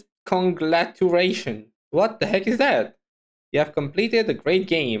 That says congratulation. What the heck is that? You have completed a great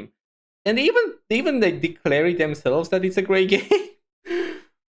game. And they declare it themselves that it's a great game.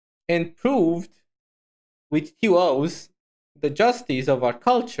 And proved with 2 O's the justice of our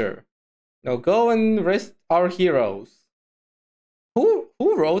culture. Now go and rest our heroes. Who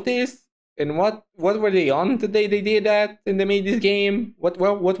wrote this? And what were they on the day they did that and they made this game? What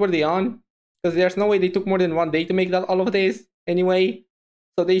were they on? Because there's no way they took more than 1 day to make all of this anyway.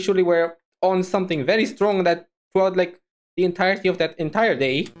 So they surely were on something very strong that throughout like the entirety of that entire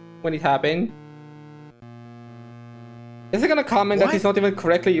day when it happened. Is it gonna comment that it's not even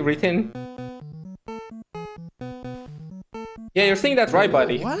correctly written? Yeah, you're saying that right,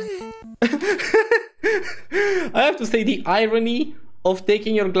 buddy. What? I have to say the irony of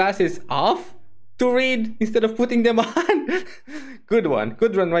taking your glasses off to read instead of putting them on. Good one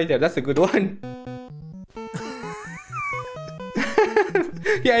right there. That's a good one.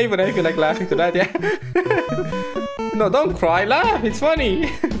 Yeah, even I feel like laughing to that. Yeah. No, don't cry. Laugh. It's funny.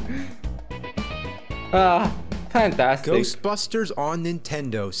 Fantastic. Ghostbusters on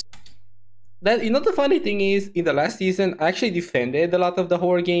Nintendo. That, the funny thing is, in the last season, I actually defended a lot of the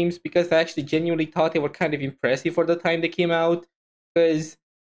horror games because I actually genuinely thought they were kind of impressive for the time they came out. Because,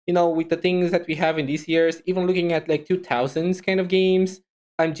 with the things that we have in these years, even looking at like 2000s kind of games,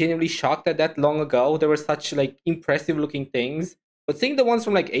 I'm genuinely shocked that long ago there were such like impressive looking things. But seeing the ones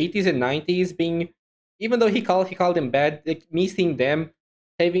from like 80s and 90s being, even though he called them bad, like me seeing them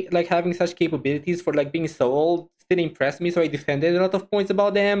having such capabilities for like being so old still impressed me. So I defended a lot of points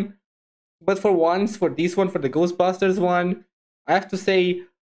about them. But for this one, for the Ghostbusters one, I have to say,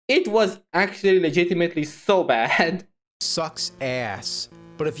 it was actually legitimately so bad. Sucks ass.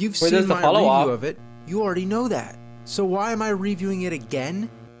 But if you've seen my review of it, you already know that. So why am I reviewing it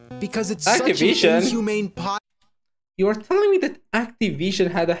again? Because it's such an inhumane pie. You are telling me that Activision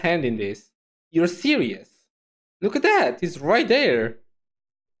had a hand in this? You're serious? Look at that, it's right there.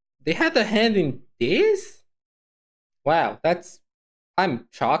 They had a hand in this? Wow, I'm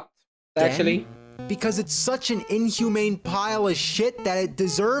shocked. Actually, because it's such an inhumane pile of shit that it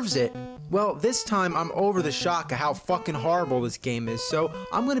deserves it. Well, this time I'm over the shock of how fucking horrible this game is, so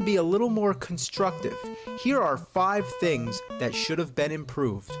I'm gonna be a little more constructive. Here are 5 things that should have been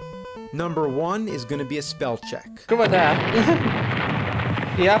improved. Number 1 is gonna be a spell check. Good about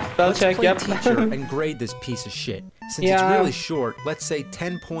that. Yep, spell check, yep. Let's play teacher and grade this piece of shit. Since it's really short, let's say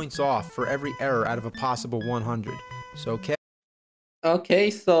 10 points off for every error out of a possible 100. So, okay? Okay,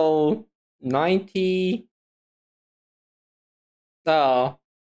 so 90. Oh,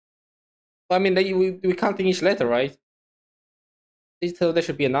 I mean, we counting each letter, right? So there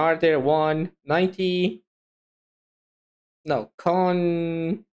should be an R there. 1, 90. No,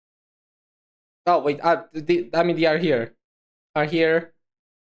 con. Oh wait, I mean the R here. R here.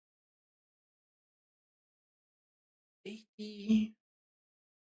 80.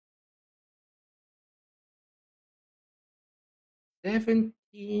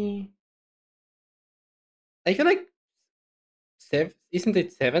 70. I feel like isn't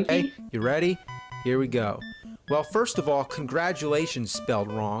it 70? Okay, you ready? Here we go. Well, first of all, congratulations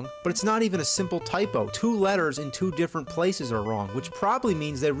spelled wrong, but it's not even a simple typo. 2 letters in 2 different places are wrong, which probably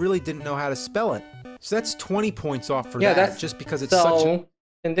means they really didn't know how to spell it. So that's 20 points off for that, that's just because it's such a...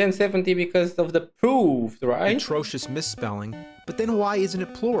 And then 70 because of the proved, right? Atrocious misspelling. But then why isn't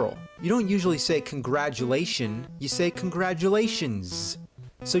it plural? You don't usually say congratulation, you say congratulations.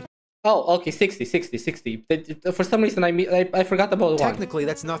 So... Oh, okay, 60. For some reason, I forgot about 1. Technically,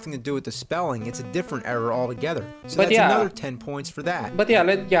 that's nothing to do with the spelling. It's a different error altogether. So that's another 10 points for that. But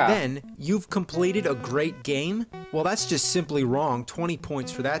Then, you've completed a great game? Well, that's just simply wrong. 20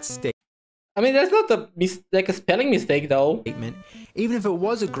 points for that statement. I mean, that's not a spelling mistake, though. Even if it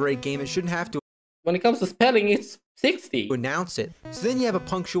was a great game, it shouldn't have to... When it comes to spelling, it's 60. ...announce it. So then you have a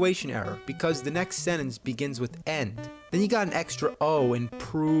punctuation error, because the next sentence begins with end. Then you got an extra O in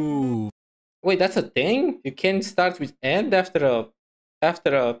prove. Wait, that's a thing? You can start with end after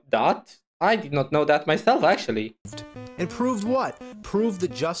a dot? I did not know that myself, actually. And proved what? Proved the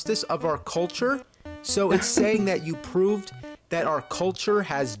justice of our culture? So it's saying that you proved that our culture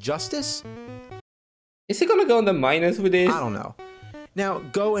has justice? Is he gonna go on the minus with this? I don't know. Now,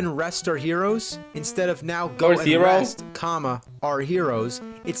 go and rest our heroes. Instead of now go and rest, comma, our heroes,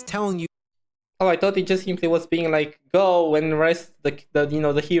 it's telling you... Oh, I thought it just simply was being like, go and rest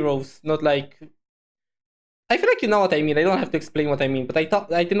the heroes, not like... I feel like you know what I mean. I don't have to explain what I mean, but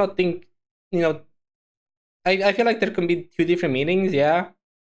I did not think, I feel like there can be 2 different meanings, yeah.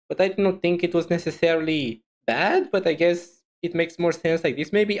 But I did not think it was necessarily bad, but I guess it makes more sense like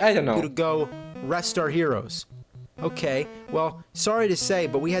this, maybe, I don't know. To go rest our heroes. Okay, well, sorry to say,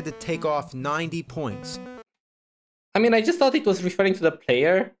 but we had to take off 90 points. I mean, I just thought it was referring to the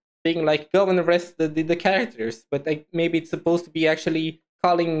player, being like, go and rest the characters, but maybe it's supposed to be actually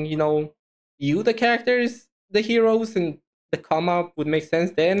calling, you the characters, the heroes, and the comma would make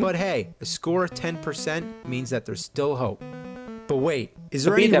sense then. But hey, a score of 10% means that there's still hope. But wait, is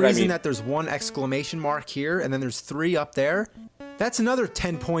there any reason that there's 1 exclamation mark here and then there's 3 up there? That's another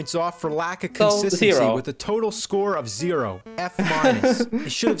 10 points off for lack of consistency with a total score of 0, F-.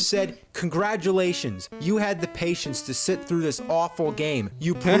 It should have said, congratulations, you had the patience to sit through this awful game.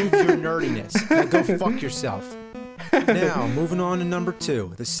 You proved your nerdiness. Now go fuck yourself. Now, moving on to number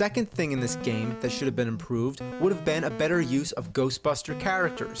 2. The second thing in this game that should have been improved would have been a better use of Ghostbuster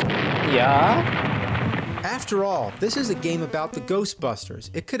characters. Yeah? After all, this is a game about the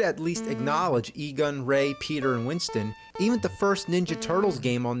Ghostbusters. It could at least acknowledge Egon, Ray, Peter, and Winston. Even the first Ninja Turtles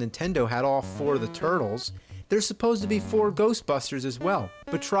game on Nintendo had all 4 of the Turtles. There's supposed to be 4 Ghostbusters as well,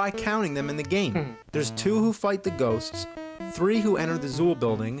 but try counting them in the game. There's 2 who fight the ghosts, 3 who enter the Zool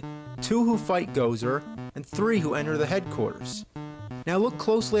building, 2 who fight Gozer, and 3 who enter the headquarters. Now look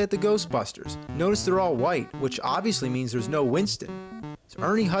closely at the Ghostbusters. Notice they're all white, which obviously means there's no Winston. So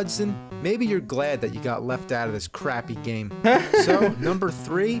Ernie Hudson, maybe you're glad that you got left out of this crappy game. So number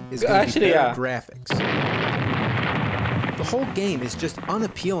 3 is going to be better graphics. The whole game is just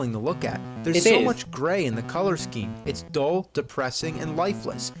unappealing to look at. There's so much gray in the color scheme. It's dull, depressing, and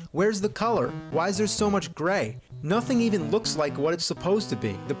lifeless. Where's the color? Why is there so much gray? Nothing even looks like what it's supposed to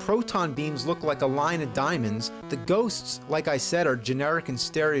be. The proton beams look like a line of diamonds. The ghosts, like I said, are generic and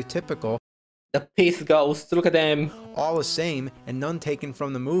stereotypical. The peace ghosts, look at them. All the same, and none taken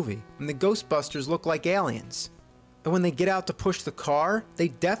from the movie. And the Ghostbusters look like aliens. And when they get out to push the car, they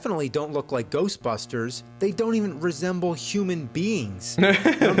definitely don't look like Ghostbusters. They don't even resemble human beings.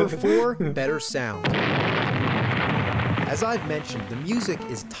 Number 4, better sound. As I've mentioned, the music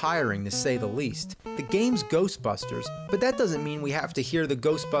is tiring to say the least. The game's Ghostbusters, but that doesn't mean we have to hear the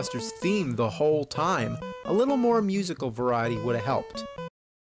Ghostbusters theme the whole time. A little more musical variety would have helped.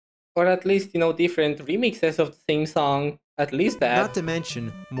 Or at least, different remixes of the same song. At least that. Not to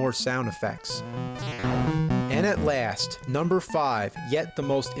mention more sound effects. And at last, number 5, yet the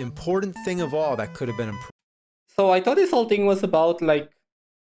most important thing of all that could have been improved. So I thought this whole thing was about like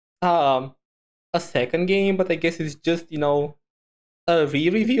a second game, but I guess it's just, a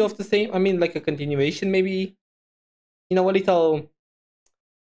re-review of the same. I mean, like a continuation, maybe. A little.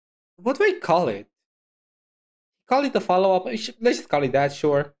 What do I call it? Call it a follow-up. Let's just call it that,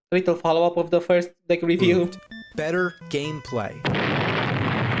 sure. A little follow-up of the first review. Better gameplay.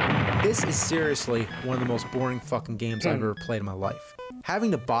 This is seriously one of the most boring fucking games I've ever played in my life.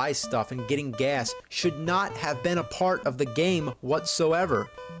 Having to buy stuff and getting gas should not have been a part of the game whatsoever.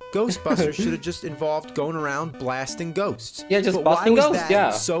 Ghostbusters should have just involved going around blasting ghosts. Yeah, just busting ghosts, Why was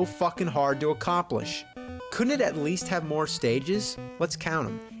that so fucking hard to accomplish? Couldn't it at least have more stages? Let's count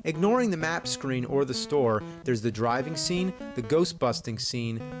them. Ignoring the map screen or the store, there's the driving scene, the ghost busting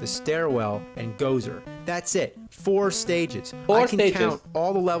scene, the stairwell, and Gozer. That's it. 4 stages. I can count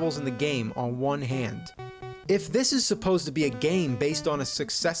all the levels in the game on one hand. If this is supposed to be a game based on a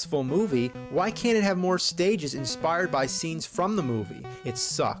successful movie, why can't it have more stages inspired by scenes from the movie? It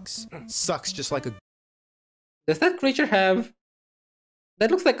sucks. Sucks just like a... Does that creature have...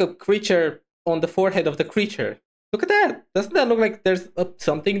 That looks like a creature on the forehead of the creature. Look at that! Doesn't that look like there's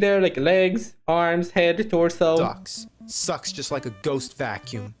something there, like legs, arms, head, torso? Sucks just like a ghost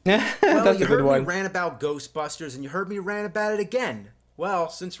vacuum. Well, that's you heard me rant about Ghostbusters, and you heard me rant about it again. Well,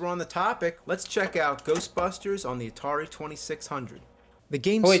 since we're on the topic, let's check out Ghostbusters on the Atari 2600. The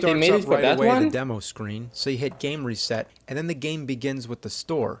game starts up right away at the demo screen, so you hit game reset, and then the game begins with the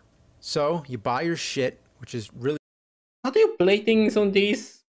store. So, you buy your shit, which is really... How do you play things on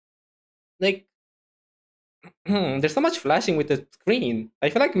these? Like... there's so much flashing with the screen.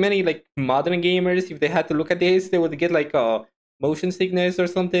 I feel like many modern gamers, if they had to look at this, they would get like a motion sickness or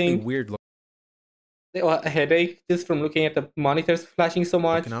something. Weird look. A headache just from looking at the monitors flashing so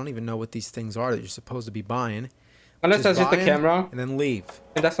much. And I don't even know what these things are that you're supposed to be buying. Unless that's just the camera. And then leave.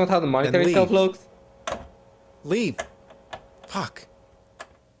 And that's not how the monitor itself looks. Leave. Fuck.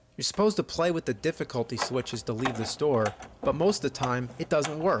 You're supposed to play with the difficulty switches to leave the store, but most of the time it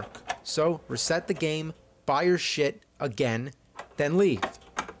doesn't work. So reset the game, buy your shit again, then leave.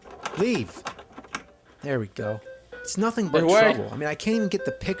 Leave. There we go. It's nothing but trouble. I mean, I can't even get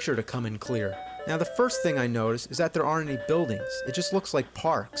the picture to come in clear. Now, the first thing I notice is that there aren't any buildings. It just looks like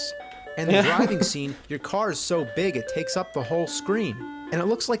parks. And the driving scene, your car is so big it takes up the whole screen. And it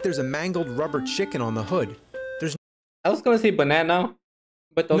looks like there's a mangled rubber chicken on the hood. I was gonna say banana,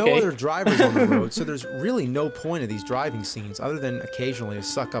 but okay. No other drivers on the road, so there's really no point of these driving scenes other than occasionally to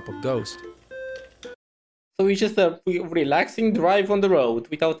suck up a ghost. So it's just a relaxing drive on the road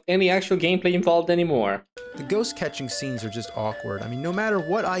without any actual gameplay involved anymore. The ghost catching scenes are just awkward. I mean, no matter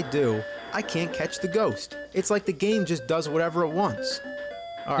what I do, I can't catch the ghost. It's like the game just does whatever it wants.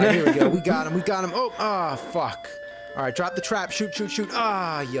 Alright, here we go. We got him. Oh, fuck. Alright, drop the trap. Shoot.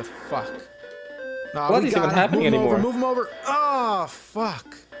 Ah, you fuck. What is even happening anymore? Move him over. Oh,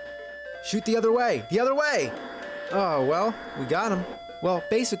 fuck. Shoot the other way. Oh, well, we got him. Well,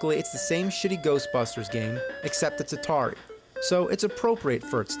 basically, it's the same shitty Ghostbusters game, except it's Atari. So it's appropriate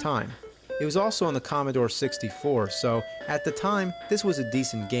for its time. It was also on the Commodore 64, so at the time, this was a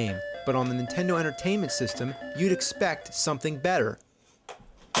decent game. But on the Nintendo Entertainment System, you'd expect something better.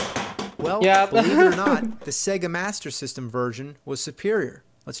 Well, believe it or not, the Sega Master System version was superior.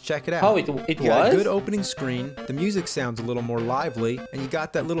 Let's check it out. Oh, it you was? got a good opening screen, the music sounds a little more lively, and you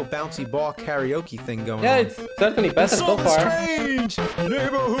got that little bouncy ball karaoke thing going on. Yeah, it's certainly better so far. Strange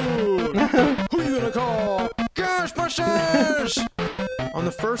neighborhood! Who you gonna call? Ghostbusters! On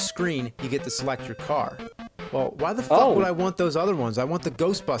the first screen, you get to select your car. Well, why the fuck would I want those other ones? I want the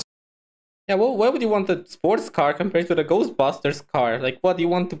Ghostbusters. Yeah, well, why would you want a sports car compared to the Ghostbusters car? Like, what do you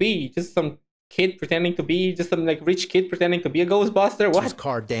want to be? Just some kid pretending to be, just some like rich kid pretending to be a Ghostbuster? What?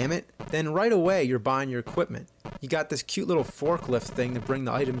 Car, damn it. Then right away, you're buying your equipment. You got this cute little forklift thing to bring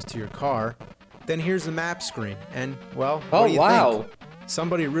the items to your car. Then here's the map screen. And, well, what do you think?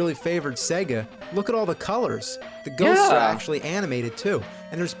 Somebody really favored Sega. Look at all the colors. The ghosts are actually animated too.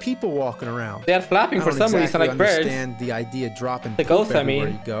 And there's people walking around. They're flapping for some reason like birds. I understand the idea of dropping the ghosts, everywhere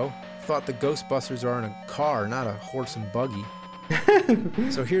you go. Thought the Ghostbusters are in a car, not a horse and buggy.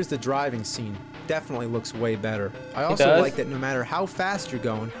 So here's the driving scene. Definitely looks way better. I also like that no matter how fast you're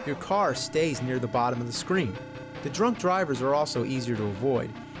going, your car stays near the bottom of the screen. The drunk drivers are also easier to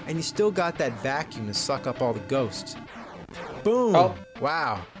avoid, and you still got that vacuum to suck up all the ghosts. Boom! Oh.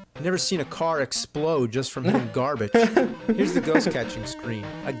 Wow. Never seen a car explode just from hitting garbage. Here's the ghost catching screen.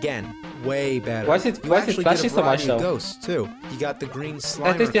 Again, way better. Why is it flashing so much though? Ghosts too. You got the green slimer.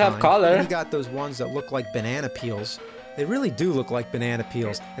 At least you have color. And you got those ones that look like banana peels. They really do look like banana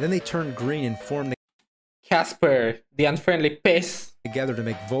peels, and then they turn green and form the Casper, the unfriendly piss, together to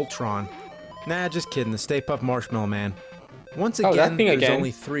make Voltron. Nah, just kidding. The Stay Puft Marshmallow Man. Once again, there's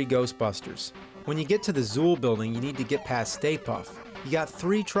only 3 Ghostbusters. When you get to the Zool building, you need to get past Stay Puft. You got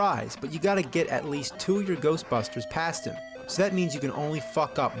 3 tries, but you gotta get at least 2 of your Ghostbusters past him. So that means you can only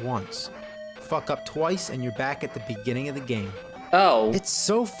fuck up once. Fuck up twice, and you're back at the beginning of the game. Oh. It's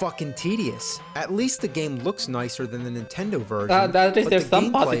so fucking tedious. At least the game looks nicer than the Nintendo version. At least there's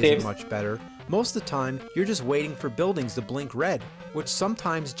some positives. But the gameplay is much better. Most of the time, you're just waiting for buildings to blink red, which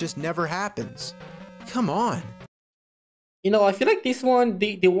sometimes just never happens. Come on. You know, I feel like this one,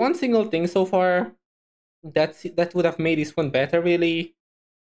 the one single thing so far that would have made this one better, really,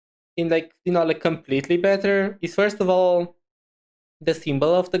 in like, you know, like completely better, is first of all, the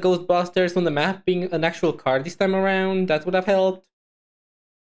symbol of the Ghostbusters on the map being an actual car this time around. That would have helped.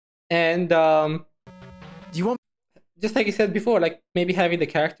 And do you want, just like I said before, like maybe having the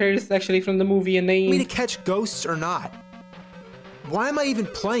characters actually from the movie and name. Me to catch ghosts or not? Why am I even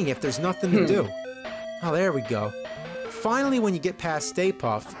playing if there's nothing to do? Oh, there we go. Finally, when you get past Stay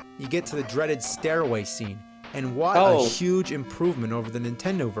Puft, you get to the dreaded stairway scene. And what a huge improvement over the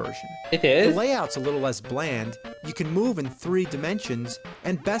Nintendo version. It is. The layout's a little less bland, you can move in 3 dimensions,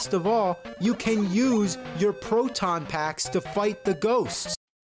 and best of all, you can use your proton packs to fight the ghosts.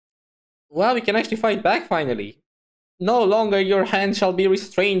 Well, we can actually fight back finally. No longer your hand shall be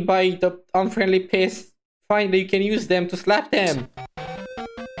restrained by the unfriendly piss. Finally, you can use them to slap them.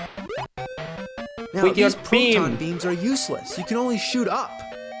 Now, with your these proton beams are useless. You can only shoot up.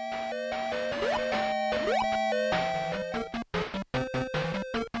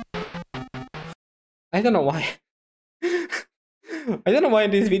 I don't know why. I don't know why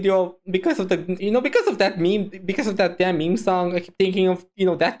in this video, because of the, you know, because of that meme, because of that damn meme song, I keep thinking of, you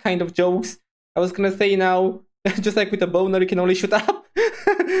know, that kind of jokes. I was gonna say now, just like with a boner, you can only shoot up.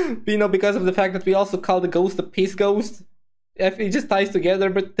 You know, because of the fact that we also call the ghost a piss ghost. It just ties together,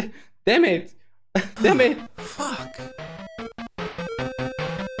 but damn it. Damn it. Fuck.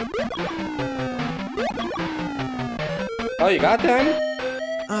 Oh, you got them?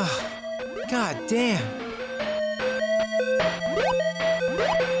 Ugh. God damn.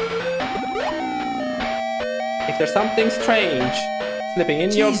 If there's something strange slipping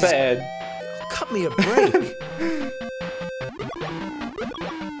in your bed, cut me a break.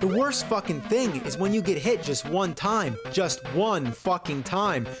 The worst fucking thing is when you get hit just one time. Just one fucking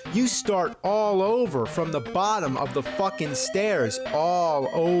time. You start all over from the bottom of the fucking stairs. All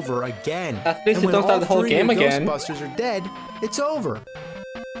over again. At least you don't start the whole game again. Ghostbusters are dead. It's over.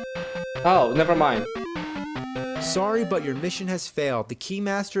 Oh, never mind. Sorry, but your mission has failed. The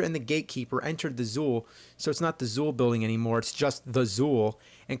Keymaster and the Gatekeeper entered the Zool, so it's not the Zool building anymore, it's just the Zool,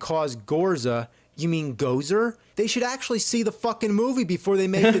 and caused Gorza, you mean Gozer? They should actually see the fucking movie before they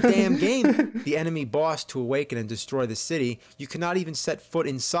make the damn game. The enemy boss to awaken and destroy the city. You cannot even set foot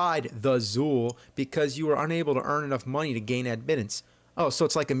inside the Zool because you were unable to earn enough money to gain admittance. Oh, so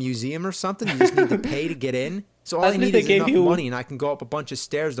it's like a museum or something? You just need to pay to get in? So all I need is enough money and I can go up a bunch of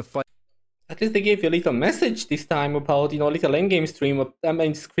stairs to fight. At least they gave you a little message this time about, you know, a little endgame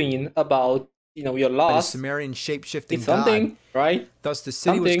screen about, you know, your loss. A Sumerian shape-shifting god. Something, right? Thus, the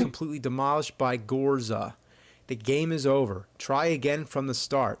city was completely demolished by Gorza. The game is over. Try again from the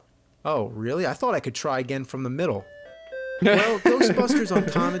start. Oh, really? I thought I could try again from the middle. Well, Ghostbusters on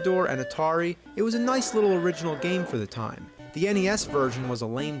Commodore and Atari, it was a nice little original game for the time. The NES version was a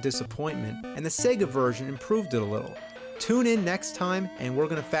lame disappointment, and the Sega version improved it a little. Tune in next time, and we're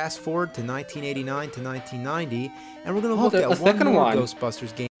going to fast forward to 1989 to 1990, and we're going to look at one more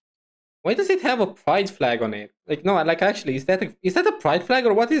Ghostbusters game. Why does it have a pride flag on it? Like, no, like, actually, is that a pride flag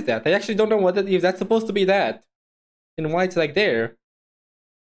or what is that? I actually don't know if that's supposed to be that. And why it's like there.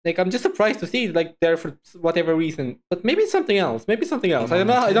 Like, I'm just surprised to see it like there for whatever reason. But maybe it's something else. Maybe something else. I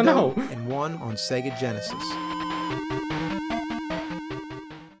don't know. And one on Sega Genesis.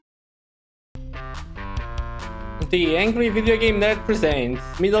 The Angry Video Game Nerd presents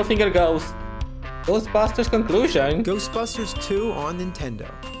Middle Finger Ghost. Ghostbusters conclusion. Ghostbusters 2 on Nintendo.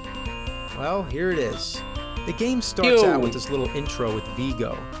 Well, here it is. The game starts out with this little intro with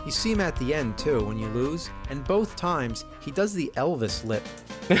Vigo. You see him at the end too when you lose, and both times he does the Elvis lip.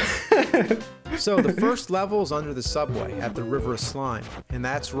 So the first level is under the subway at the River of Slime, and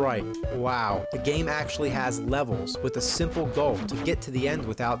that's right. Wow, the game actually has levels with a simple goal to get to the end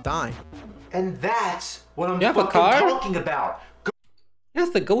without dying. And that's what I'm fucking talking about.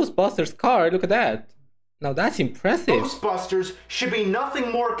 Yes, the Ghostbusters car. Look at that. Now that's impressive. Ghostbusters should be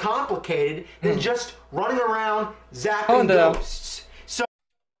nothing more complicated than just running around zapping ghosts. So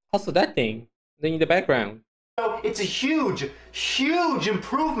also that thing in the background. So it's a huge, huge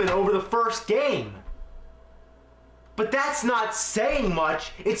improvement over the first game. But that's not saying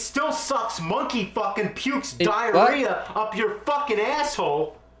much. It still sucks monkey fucking pukes diarrhea up your fucking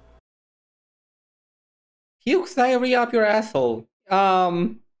asshole. Pukes diarrhea up your asshole.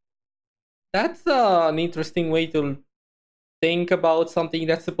 That's an interesting way to think about something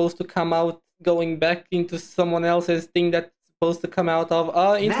that's supposed to come out going back into someone else's thing that's supposed to come out of.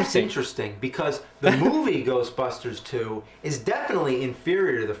 Interesting. That's interesting because the movie Ghostbusters 2 is definitely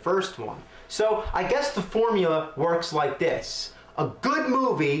inferior to the first one. So I guess the formula works like this. A good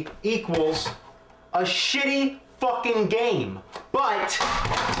movie equals a shitty fucking game. But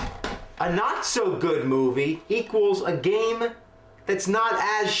a not so good movie equals a game that's not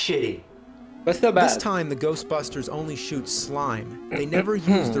as shitty. But still bad. This time the Ghostbusters only shoot slime. They never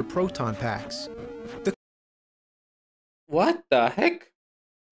use their proton packs. What the heck?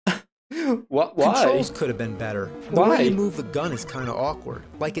 Why? Controls could have been better. The Why? way you move the gun is kind of awkward.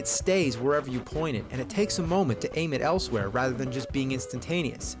 Like it stays wherever you point it, and it takes a moment to aim it elsewhere rather than just being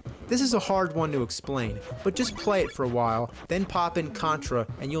instantaneous. This is a hard one to explain, but just play it for a while, then pop in Contra,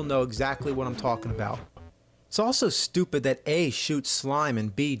 and you'll know exactly what I'm talking about. It's also stupid that A shoots slime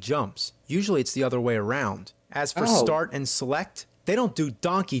and B jumps. Usually it's the other way around. As for start and select, they don't do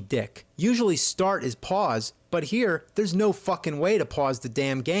donkey dick. Usually start is pause, but here, there's no fucking way to pause the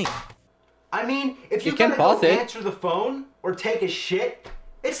damn game. I mean, if you can't gotta pause go it. answer the phone or take a shit,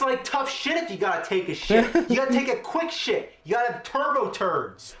 it's like tough shit if you gotta take a shit. You gotta take a quick shit. You gotta have turbo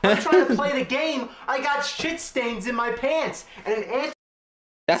turds. I'm trying to play the game, I got shit stains in my pants, and an answer.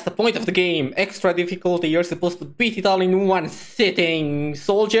 That's the point of the game. Extra difficulty. You're supposed to beat it all in one sitting.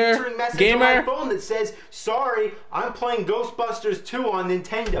 Soldier, gamer. On my phone that says, "Sorry, I'm playing Ghostbusters 2 on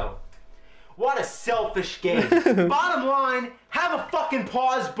Nintendo." What a selfish game. Bottom line, have a fucking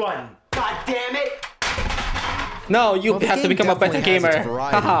pause button. God damn it. No, you have to become a better gamer.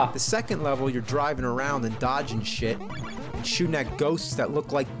 Haha. The second level, you're driving around and dodging shit, and shooting at ghosts that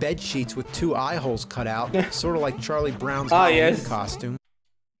look like bed sheets with 2 eye holes cut out, sort of like Charlie Brown's Halloween costume.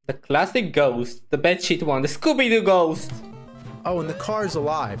 The classic ghost, the bedsheet one, the Scooby-Doo ghost. Oh, and the car's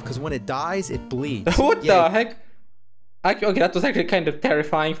alive, because when it dies, it bleeds. What the heck? Okay, that was actually kind of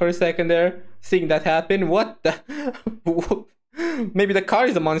terrifying for a second there, seeing that happen. What the? Maybe the car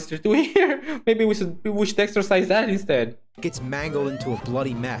is a monster too here. Maybe we should exercise that instead. It gets mangled into a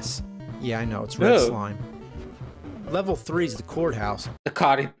bloody mess. Yeah, I know, it's red slime. Level 3 is the courthouse. The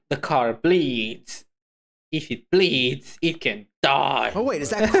car bleeds. If it bleeds, it can die. Oh wait,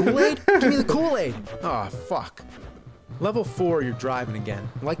 is that Kool-Aid? Give me the Kool-Aid! Oh, fuck. Level 4, you're driving again.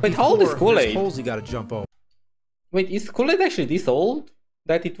 Like wait, how old is Kool-Aid? There's holes you gotta jump over. Wait, is Kool-Aid actually this old?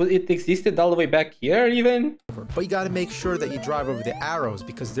 That it existed all the way back here, even? But you gotta make sure that you drive over the arrows,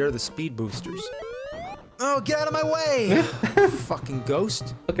 because they're the speed boosters. Oh, get out of my way! Fucking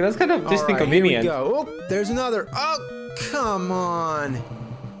ghost. Okay, that's kind of just inconvenient. Here we go. Oh, there's another. Oh, come on.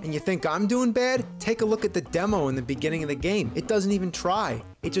 And you think I'm doing bad? Take a look at the demo in the beginning of the game. It doesn't even try.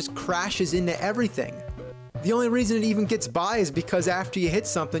 It just crashes into everything. The only reason it even gets by is because after you hit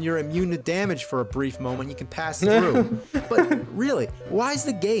something, you're immune to damage for a brief moment. You can pass through. But really, why is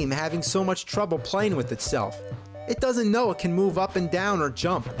the game having so much trouble playing with itself? It doesn't know it can move up and down or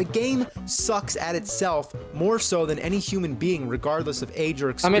jump. The game sucks at itself more so than any human being, regardless of age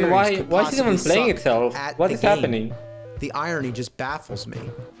or experience. I mean, why is it even playing itself? What is happening? The irony just baffles me.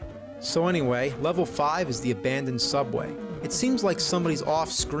 So anyway, level 5 is the abandoned subway. It seems like somebody's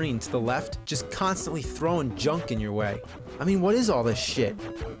off screen to the left, just constantly throwing junk in your way. I mean, what is all this shit?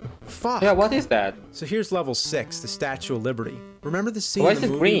 Fuck. Yeah, what is that? So here's level 6, the Statue of Liberty. Remember the scene in the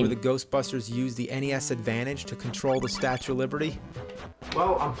movie where the Ghostbusters used the NES Advantage to control the Statue of Liberty?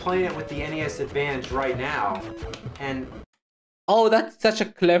 Well, I'm playing it with the NES Advantage right now, and... Oh, that's such a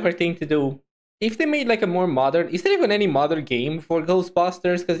clever thing to do. If they made like a more modern... Is there even any modern game for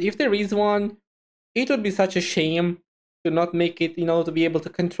Ghostbusters? Because if there is one, it would be such a shame to not make it, you know, to be able to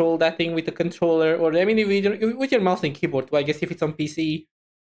control that thing with a controller, or I mean, with your mouse and keyboard too, I guess, if it's on PC.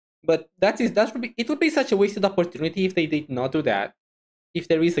 But it would be such a wasted opportunity if they did not do that. If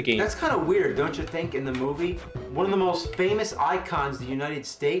there is a game. That's kind of weird, don't you think, in the movie? One of the most famous icons of the United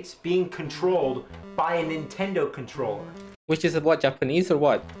States being controlled by a Nintendo controller. Which is what, Japanese or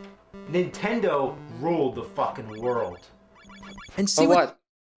what? Nintendo ruled the fucking world. And see what?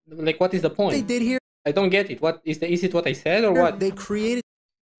 Like, what is the point? They did here. I don't get it. What is it? What I said or what? They created.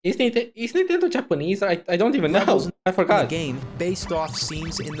 Is Nintendo Japanese? I don't even know. I forgot. The game based off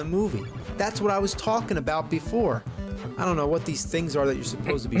scenes in the movie. That's what I was talking about before. I don't know what these things are that you're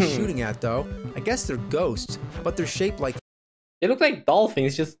supposed to be shooting at, though. I guess they're ghosts, but they're shaped like... They look like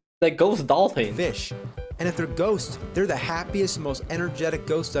dolphins, just like ghost dolphins. Fish. And if they're ghosts, they're the happiest, most energetic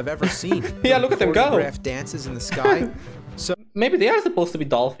ghosts I've ever seen. Yeah, look at them go. Choreographed dances in the sky. So maybe they are supposed to be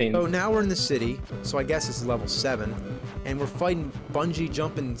dolphins. So now we're in the city, so I guess it's level 7, and we're fighting bungee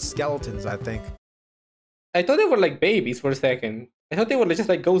jumping skeletons, I think. I thought they were like babies for a second. I thought they were just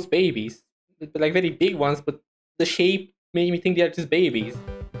like ghost babies. Like very big ones, but the shape made me think they are just babies.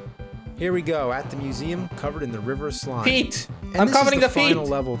 Here we go, at the museum, covered in the river of slime. Feet! And I'm covering the feet! This is the final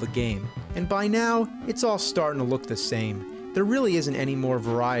level of the game. And by now, it's all starting to look the same. There really isn't any more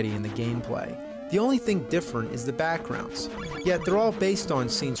variety in the gameplay. The only thing different is the backgrounds. Yet they're all based on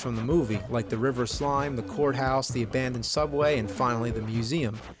scenes from the movie, like the river slime, the courthouse, the abandoned subway, and finally the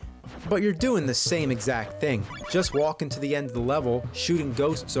museum. But you're doing the same exact thing. Just walking to the end of the level, shooting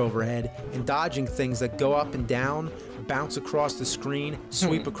ghosts overhead, and dodging things that go up and down, bounce across the screen,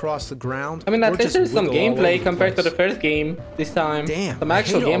 sweep across the ground. I mean, at least there's some gameplay compared to the first game this time. Damn, some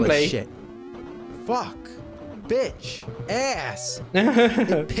actual gameplay. Shit. Fuck. Bitch. Ass.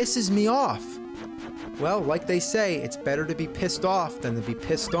 It pisses me off. Well, like they say, it's better to be pissed off than to be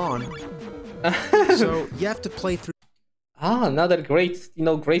pissed on. So you have to play through. Ah, another great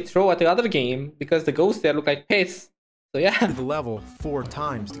throw at the other game, because the ghosts there look like piss. So yeah. The level 4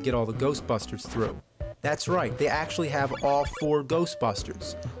 times to get all the Ghostbusters through. That's right, they actually have all 4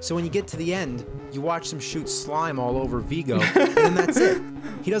 Ghostbusters. So when you get to the end, you watch them shoot slime all over Vigo, and then that's it.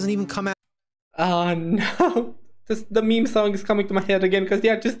 He doesn't even come out. Oh no. The meme song is coming to my head again, because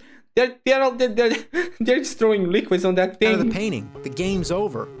they're just throwing liquids on that thing. Out of the painting, the game's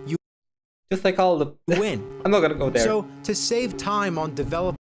over. You just like all the win. I'm not gonna go there. So to save time on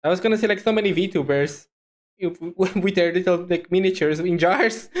development, I was gonna say like so many VTubers with their little like miniatures in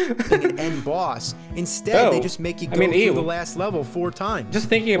jars. An end boss. Instead, they just make you go through the last level 4 times. Just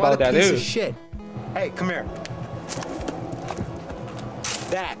thinking about that, piece of shit. Hey, come here.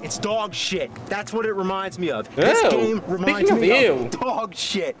 It's dog shit. That's what it reminds me of. Ew. This game reminds me of dog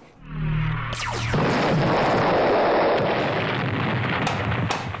shit.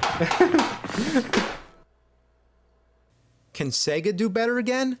 Can Sega do better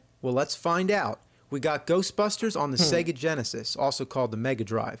again? Well, let's find out. We got Ghostbusters on the Sega Genesis, also called the Mega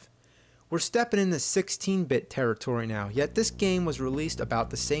Drive. We're stepping into 16-bit territory now, yet this game was released about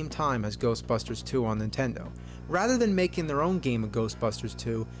the same time as Ghostbusters 2 on Nintendo. Rather than making their own game of Ghostbusters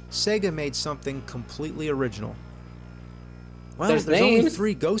 2, Sega made something completely original. Well, there's only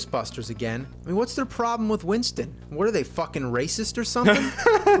 3 Ghostbusters again. I mean, what's their problem with Winston? What are they, fucking racist or something?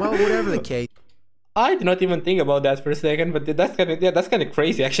 Well, whatever the case. I did not even think about that for a second, but that's kind of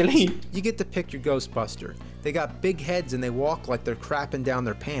crazy actually. You get to pick your Ghostbuster. They got big heads and they walk like they're crapping down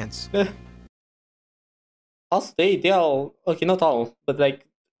their pants. Also, they all, okay, not all, but like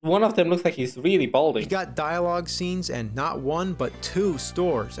one of them looks like he's really balding. You got dialogue scenes and not 1 but 2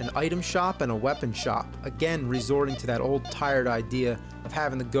 stores, an item shop and a weapon shop. Again, resorting to that old tired idea of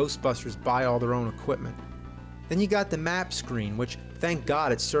having the Ghostbusters buy all their own equipment. Then you got the map screen, which, thank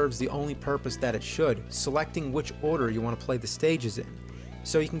God, it serves the only purpose that it should, selecting which order you want to play the stages in.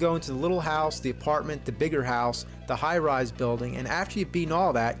 So you can go into the little house, the apartment, the bigger house, the high-rise building, and after you've beaten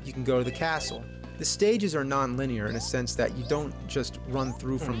all that, you can go to the castle. The stages are non-linear in a sense that you don't just run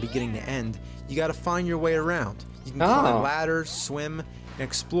through from beginning to end, you gotta find your way around. You can climb ladders, swim, and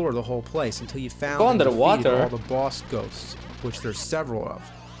explore the whole place until you found and defeated all the boss ghosts, which there's several of.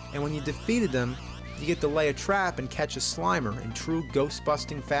 And when you defeated them, you get to lay a trap and catch a Slimer in true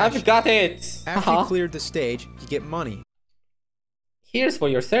ghost-busting fashion. I've got it! After you cleared the stage, you get money. Here's for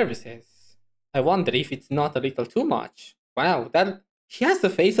your services. I wonder if it's not a little too much. Wow, that she has the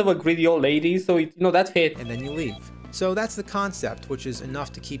face of a greedy old lady, so it, that fits. And then you leave. So that's the concept, which is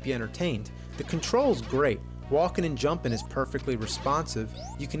enough to keep you entertained. The control's great. Walking and jumping is perfectly responsive.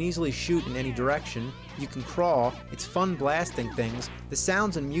 You can easily shoot in any direction. You can crawl. It's fun blasting things. The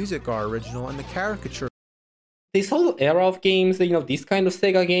sounds and music are original, and the caricature. This whole era of games, these kind of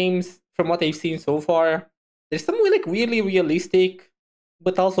Sega games, from what I've seen so far, there's some like really realistic,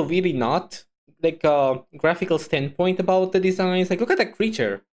 but also really not, like graphical standpoint about the designs. Like, look at that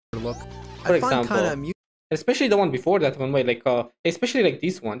creature. Look, for example, especially the one before that one, especially like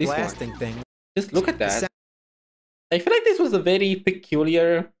this one, blasting thing. Just look at that. I feel like this was a very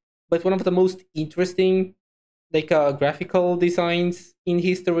peculiar, but one of the most interesting, like graphical designs in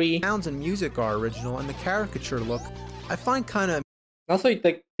history. Sounds and music are original, and the caricature look, I find kind of. Also,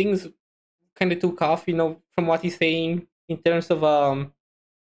 like things kind of took off, from what he's saying in terms of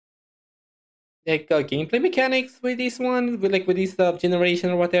like gameplay mechanics with this one, with this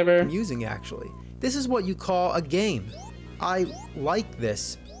generation or whatever. Amusing, actually. This is what you call a game. I like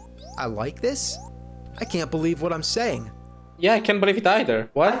this. I like this? I can't believe what I'm saying. Yeah, I can't believe it either.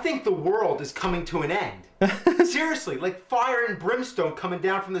 What? I think the world is coming to an end. Seriously, like fire and brimstone coming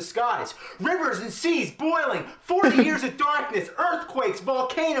down from the skies. Rivers and seas boiling. 40 years of darkness, earthquakes,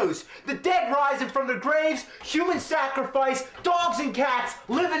 volcanoes, the dead rising from their graves, human sacrifice, dogs and cats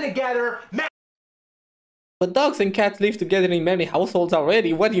living together. But dogs and cats live together in many households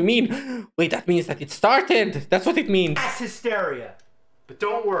already. What do you mean? Wait, that means that it started. That's what it means. Mass hysteria. But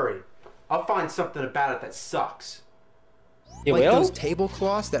don't worry. I'll find something about it that sucks. You like will? Those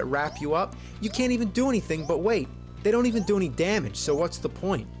tablecloths that wrap you up, you can't even do anything but wait. They don't even do any damage, so what's the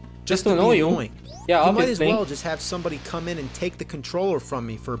point? Just to annoy you. Yeah, you might as well just have somebody come in and take the controller from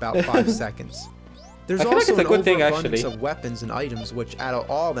me for about 5 seconds. There's also an overabundance of weapons and items, which out of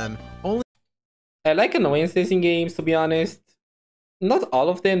all of them, only. I like annoyances in games, to be honest. Not all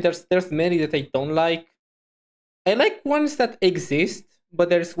of them. There's many that I don't like. I like ones that exist, but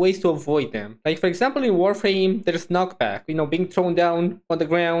there's ways to avoid them. Like, for example, in Warframe, there's knockback. Being thrown down on the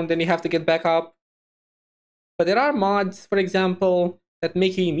ground, and you have to get back up. But there are mods, for example, that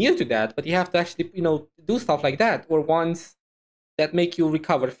make you immune to that, but you have to actually, do stuff like that. Or ones that make you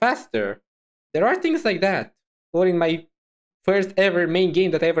recover faster. There are things like that. Or in my first ever main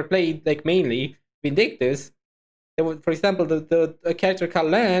game that I ever played, like mainly, Vindictus, there was, for example, a character called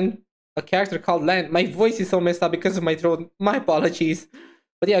Lan. My voice is so messed up because of my throat. My apologies.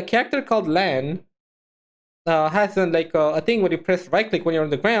 But yeah, a character called Lan has a thing where you press right click when you're on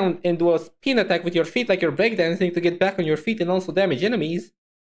the ground and do a spin attack with your feet, like you're breakdancing, to get back on your feet and also damage enemies.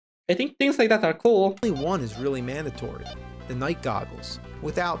 I think things like that are cool. Only one is really mandatory: the night goggles.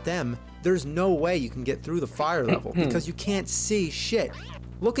 Without them, there's no way you can get through the fire level because you can't see shit.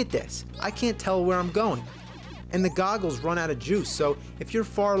 Look at this. I can't tell where I'm going. And the goggles run out of juice, so if you're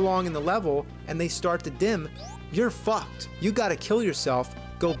far along in the level and they start to dim, you're fucked. You gotta kill yourself,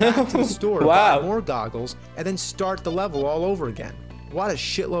 go back to the store, buy more goggles, and then start the level all over again. What a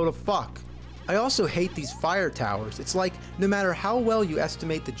shitload of fuck. I also hate these fire towers. It's like, no matter how well you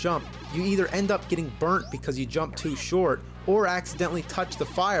estimate the jump, you either end up getting burnt because you jumped too short, or accidentally touch the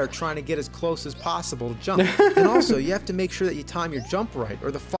fire trying to get as close as possible to jump. And also, you have to make sure that you time your jump right,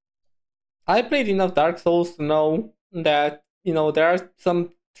 or the I played enough Dark Souls to know that, there are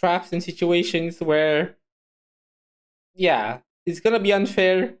some traps and situations where, yeah, it's gonna be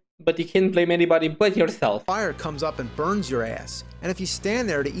unfair, but you can't blame anybody but yourself. Fire comes up and burns your ass, and if you stand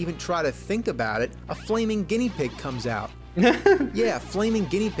there to even try to think about it, a flaming guinea pig comes out. Yeah, flaming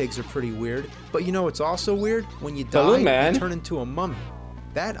guinea pigs are pretty weird, but you know what's also weird? When you die, you turn into a mummy.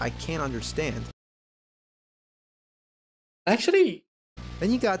 That I can't understand. Actually...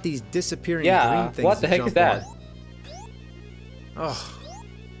 Then you got these disappearing green things. What the heck is that? Ugh.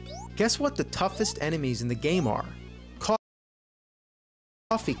 Guess what the toughest enemies in the game are?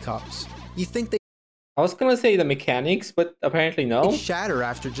 Coffee cups. You think they... I was gonna say the mechanics, but apparently no. They shatter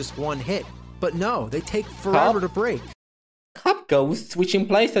after just one hit. But no, they take forever to break. Cup ghosts, which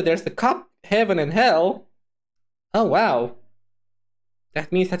implies that there's the cup, heaven and hell. Oh wow.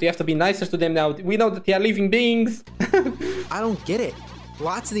 That means that you have to be nicer to them now. We know that they are living beings. I don't get it.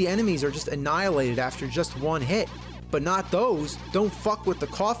 Lots of the enemies are just annihilated after just one hit. But not those. Don't fuck with the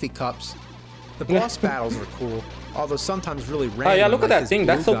coffee cups. The boss battles are cool, although sometimes really random. Oh yeah, look at that thing.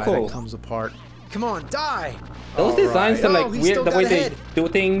 That's so cool. That comes apart. Come on, die! Those designs are like weird. The way they do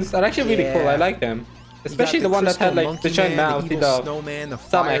things are actually really cool. I like them. Especially the one that had like the giant mouth, the snowman, the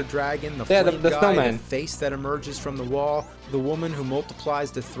fire dragon, the snowman, the face that emerges from the wall, the woman who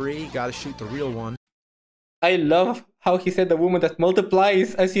multiplies to 3. Gotta shoot the real one. I love how he said the woman that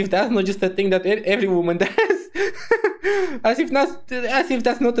multiplies, as if that's not just a thing that every woman does. as if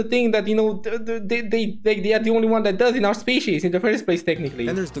that's not a thing that, you know, they are the only one that does in our species in the first place, technically.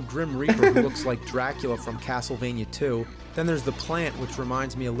 Then there's the Grim Reaper who looks like Dracula from Castlevania 2. Then there's the plant, which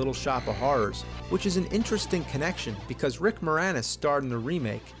reminds me a Little Shop of Horrors, which is an interesting connection because Rick Moranis starred in the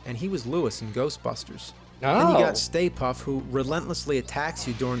remake and he was Lewis in Ghostbusters. Oh. Then you got Stay Puft, who relentlessly attacks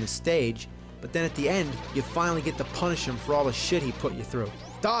you during the stage, but then at the end, you finally get to punish him for all the shit he put you through.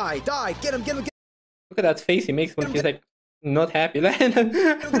 Die, die, get him, get him, get him. Look at that face he makes when he's like not happy.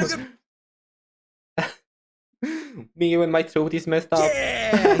 Me when my throat is messed up.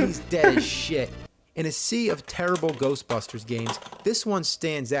 Yeah, he's dead as shit. In a sea of terrible Ghostbusters games, this one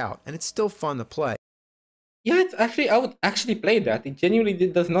stands out, and it's still fun to play. Yeah, it's actually, I would actually play that. It genuinely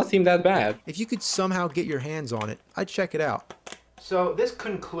does not seem that bad. If you could somehow get your hands on it, I'd check it out. So this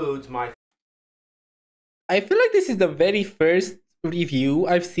concludes my... I feel like this is the very first review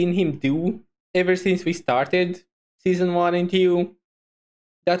I've seen him do ever since we started Season 1 and 2.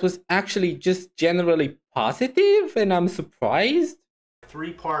 That was actually just generally positive, and I'm surprised.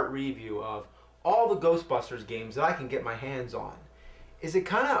 3-part review of all the Ghostbusters games that I can get my hands on. Is it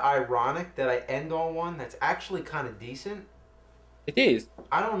kind of ironic that I end on one that's actually kind of decent? It is.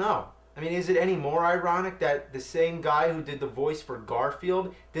 I don't know. I mean, is it any more ironic that the same guy who did the voice for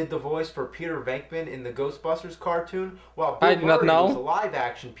Garfield did the voice for Peter Venkman in the Ghostbusters cartoon? While Bill Murray was a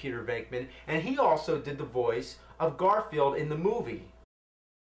live-action Peter Venkman, and he also did the voice of Garfield in the movie.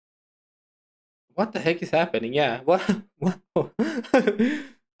 What the heck is happening? Yeah, what?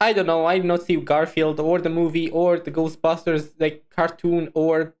 I don't know. I did not see Garfield or the movie or the Ghostbusters like cartoon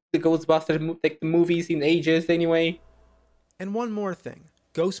or the Ghostbusters like the movies in ages anyway. And one more thing.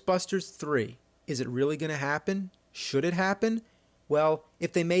 Ghostbusters 3. Is it really going to happen? Should it happen? Well,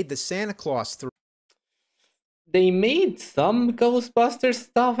 if they made the Santa Claus 3... They made some Ghostbusters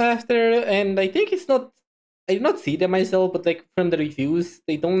stuff after, and I think it's not... I did not see them myself, but like from the reviews,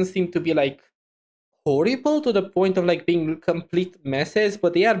 they don't seem to be like horrible to the point of like being complete messes,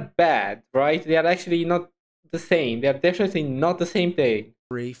 but they are bad, right? They are actually not the same. They are definitely not the same thing.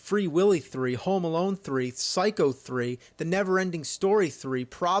 3, Free Willy 3, Home Alone 3, Psycho 3, The Never-Ending Story 3,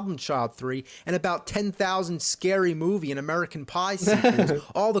 Problem Child 3, and about 10,000 Scary Movie and American Pie sequels.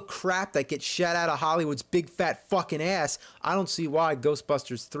 All the crap that gets shat out of Hollywood's big fat fucking ass. I don't see why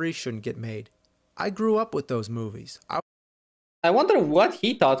Ghostbusters 3 shouldn't get made. I grew up with those movies. I wonder what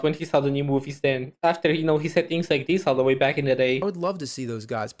he thought when he saw the new movies then, after, you know, he said things like this all the way back in the day. I would love to see those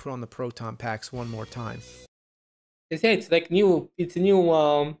guys put on the proton packs one more time. Yeah, it's like new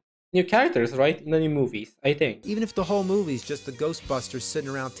characters, right? In the new movies, I think. Even if the whole movie's just the Ghostbusters sitting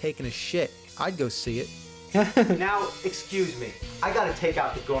around taking a shit, I'd go see it. Now, excuse me, I gotta take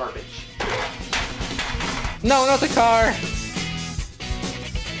out the garbage. No, not the car!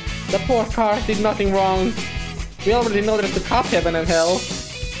 The poor car did nothing wrong. We already know there's the cop heaven and hell.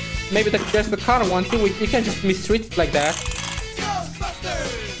 Maybe there's the car one too. We can't just mistreat it like that.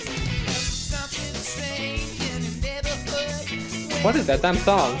 What is that damn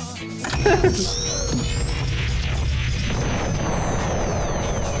song?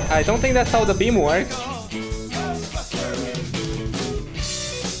 I don't think that's how the beam works.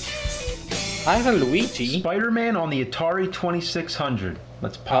 Ivan Luigi? Spider-Man on the Atari 2600.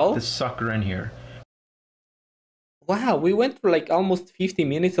 Let's pop this sucker in here. Wow, we went for like almost 50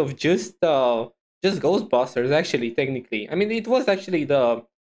 minutes of just Ghostbusters, actually, technically. I mean, it was actually the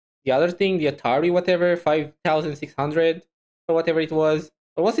other thing, the Atari whatever, 5600 or whatever it was.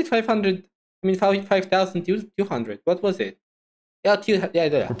 Or was it 500? I mean, 5200. What was it? Yeah,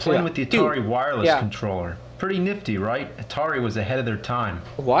 we're playing with the Atari wireless controller. Pretty nifty, right? Atari was ahead of their time.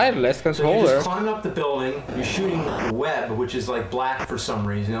 Wireless controller? So you're just climbing up the building, you're shooting web, which is like black for some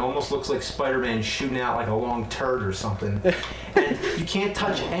reason. It almost looks like Spider-Man shooting out like a long turd or something. And you can't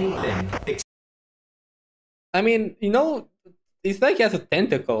touch anything. I mean, you know, it's like he has a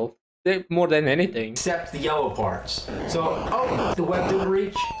tentacle. More than anything. Except the yellow parts. So, oh, the web didn't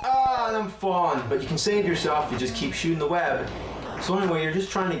reach. Ah, I'm falling. But you can save yourself, you just keep shooting the web. So anyway, you're just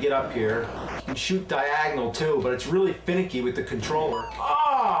trying to get up here. You can shoot diagonal too, but it's really finicky with the controller.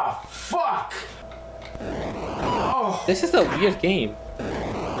 Ah, fuck! Oh. This is a weird game.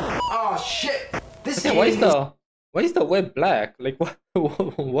 Oh shit! This game why is the web black? Like what?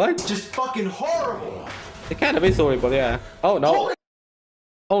 What? It's just fucking horrible. It kind of is horrible, yeah. Oh no.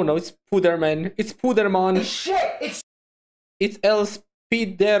 Oh no, it's Puderman. It's Puderman. Shit! It's El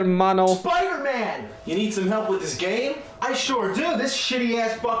Spidermano. Spider-Man! You need some help with this game? I sure do. This shitty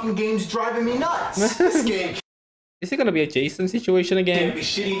ass fucking game's driving me nuts. This game Is it gonna be a Jason situation again? Can't be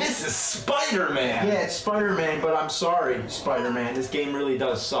shitty. This is Spider-Man. Yeah, it's Spider-Man, but I'm sorry, Spider-Man. This game really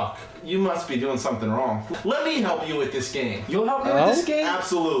does suck. You must be doing something wrong. Let me help you with this game. You'll help me with this game?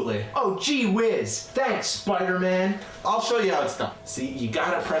 Absolutely. Oh, gee whiz. Thanks, Spider-Man. I'll show you how it's done. See, you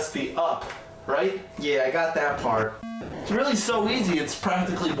gotta press the up, right? Yeah, I got that part. It's really so easy, it's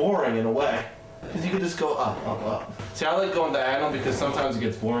practically boring in a way. Because you can just go up, up, up. See, I like going diagonal because sometimes it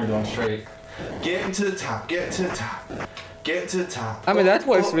gets boring going straight. Get to the top, get to the top, get to the top. I mean, that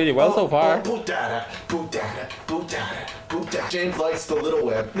works really well so far. Boot data, boot data, boot data, boot data. James likes the little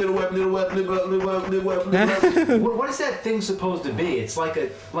web. Little web, little web, little web, little web, little web, little web. What is that thing supposed to be? It's like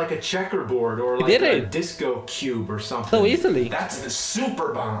a checkerboard or like a disco cube or something. So easily. That's the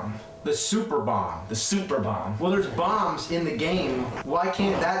super bomb. The super bomb. The super bomb. Well, there's bombs in the game. Why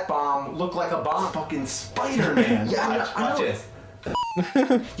can't that bomb look like a bomb? Fucking Spider-Man. Yeah, watch this.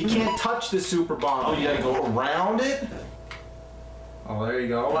 You can't touch the super bomb. Oh, you gotta go around it? Oh, there you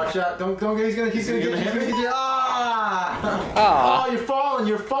go. Watch out. Don't get, he's gonna hit you. Ah! Ah. Oh,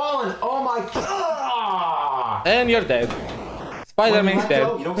 you're falling. Oh my god. And you're dead. Spider-Man's dead.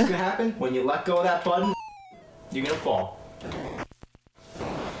 You know what's gonna happen? When you let go of that button, you're gonna fall.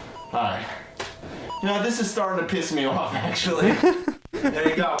 Alright. You know, this is starting to piss me off, actually. There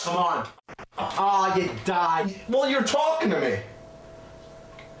you go. Come on. Ah, you died. Well, you're talking to me.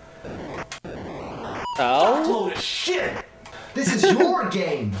 Oh? Load of shit. This is your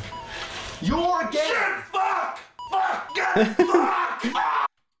game. Your game. Shit, fuck! Fuck! God, fuck! Fuck!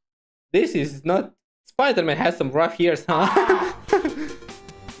 This is not... Spider-Man has some rough years, huh?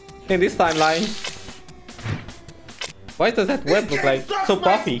 In this timeline. Why does that web look like so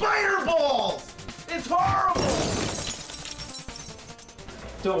puffy? Spider balls! It's horrible!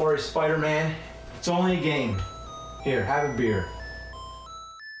 Don't worry, Spider-Man. It's only a game. Here, have a beer.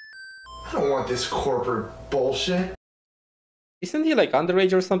 I don't want this corporate bullshit. Isn't he like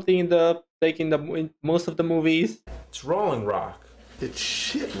underage or something in the in most of the movies? It's Rolling Rock. It's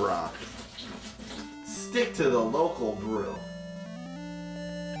shit rock. Stick to the local brew.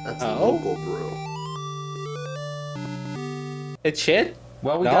 That's a local brew. It's shit?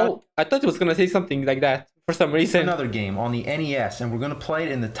 Well, we No, got I thought it was gonna say something like that for some reason. another game on the NES, and we're gonna play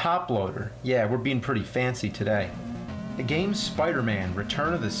it in the top loader. Yeah, we're being pretty fancy today. The game's Spider-Man: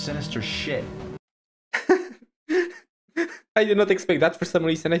 Return of the Sinister Shit. I did not expect that for some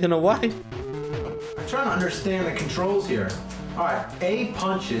reason. I don't know why. I'm trying to understand the controls here. All right, A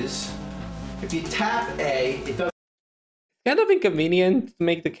punches. If you tap A, it does. Kind of inconvenient to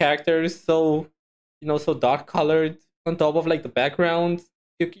make the characters so, so dark colored on top of like the background.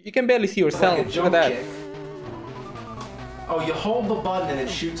 You can barely see yourself. Like a Look jump at that. kick. Oh, you hold the button and it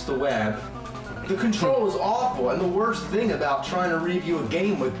shoots the web. The control is awful, and the worst thing about trying to review a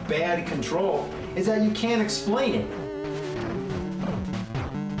game with bad control is that you can't explain it.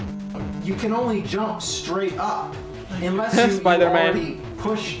 You can only jump straight up unless you Spider-Man. already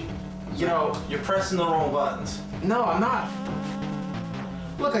push. You're pressing the wrong buttons. No, I'm not.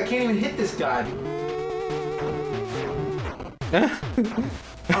 Look, I can't even hit this guy.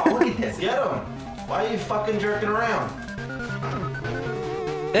 Oh, look at this. Get him! Why are you fucking jerking around?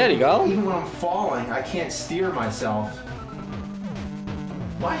 There you go. Even when I'm falling, I can't steer myself.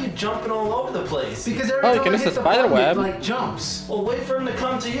 Why are you jumping all over the place? Because every Oh, you time can I use hit the the spider button, web. it like jumps. Well, wait for him to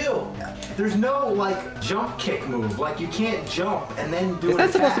come to you. There's no like jump kick move. Like you can't jump and then do Is an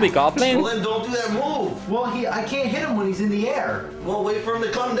that supposed to be attack. Goblin? Well, then don't do that move. Well, I can't hit him when he's in the air. Well, wait for him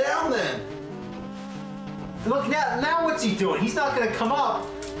to come down then. Look now what's he doing? He's not gonna come up.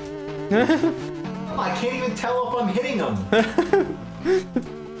 I can't even tell if I'm hitting him.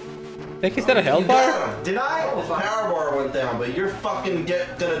 Like, is that a health bar? Did I? His power bar went down, but you're fucking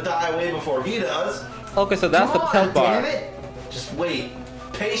gonna die way before he does. Okay, so that's the Come on, health bar. damn it. Just wait.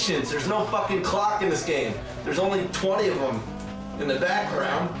 Patience. There's no fucking clock in this game. There's only 20 of them in the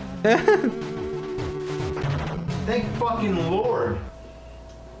background. Thank fucking Lord.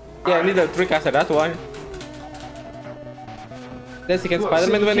 Yeah, I need a trick after that one. Guess you can Look,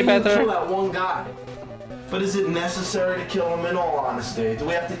 Spider-Man see, do any you can't even better? kill that one guy. But is it necessary to kill him in all honesty? Do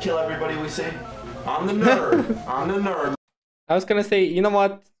we have to kill everybody we see? I'm the nerd. I'm the nerd. I was gonna say, you know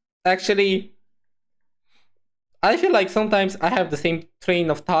what? Actually, I feel like sometimes I have the same train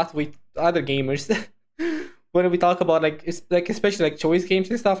of thought with other gamers. When we talk about especially like choice games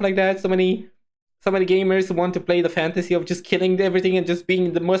and stuff like that, so many gamers want to play the fantasy of just killing everything and just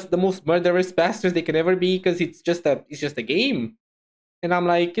being the most murderous bastards they can ever be because it's just a game. And I'm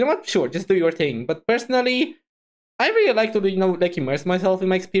like, you know what? Sure, just do your thing. But personally, I really like to immerse myself in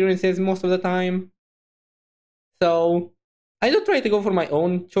my experiences most of the time. So I do try to go for my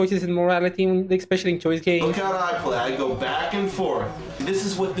own choices in morality, especially in choice games. Look how I play. I go back and forth. This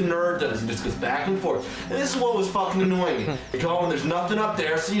is what the nerd does. He just goes back and forth. And this is what was fucking annoying me. You go and there's nothing up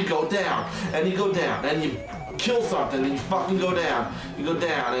there, so you go down. And you go down. And you kill something and you fucking go down. You go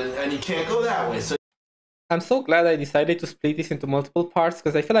down and you can't go that way. So I'm so glad I decided to split this into multiple parts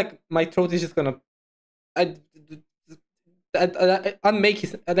because I feel like my throat is just gonna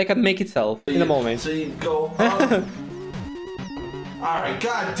unmake itself in a moment. So you go up. Alright,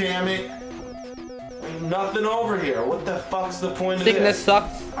 god damn it. Nothing over here. What the fuck's the point of this? Sickness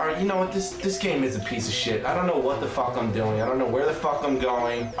sucks. Alright, you know what? This game is a piece of shit. I don't know what the fuck I'm doing. I don't know where the fuck I'm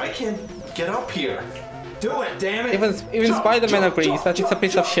going. I can't get up here. Do it, damn it. Even Spider-Man agrees that it's a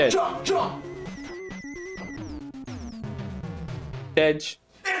piece of shit. Jump. Edge.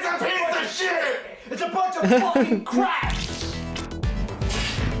 It's a piece of shit! It's a bunch of fucking crap!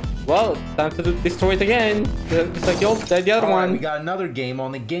 Well, time to destroy it again. Just like the other one. We got another game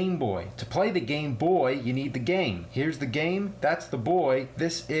on the Game Boy. To play the Game Boy, you need the game. Here's the game, that's the boy,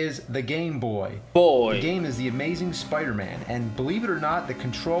 this is the Game Boy. Boy. The game is The Amazing Spider-Man, and believe it or not, the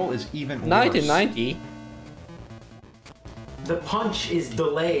control is even worse. 1990. The punch is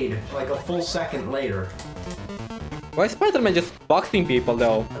delayed like a full second later. Why is Spider-Man just boxing people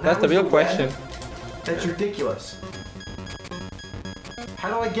though? That's the real question. That's ridiculous. How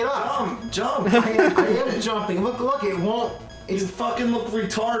do I get up? Jump! I am jumping. Look, it won't. You fucking look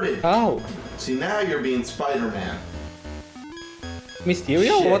retarded. Oh. See, now you're being Spider-Man.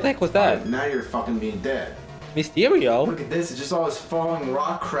 Mysterio? Shit. What the heck was that? Now you're fucking being dead. Mysterio? Look at this, it's just all this falling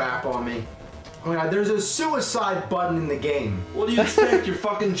rock crap on me. Oh my god, there's a suicide button in the game. What do you expect? You're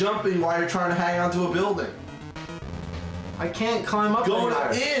fucking jumping while you're trying to hang onto a building. I can't climb up Go there.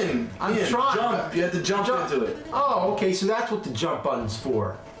 I'm in, trying. jump. You have to jump into it. Oh, okay, so that's what the jump button's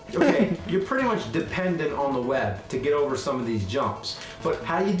for. Okay, you're pretty much dependent on the web to get over some of these jumps. But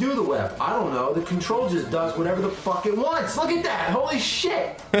how do you do the web? I don't know. The control just does whatever the fuck it wants. Look at that. Holy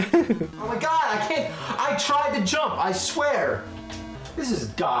shit. Oh my god, I can't. I tried to jump, I swear. This is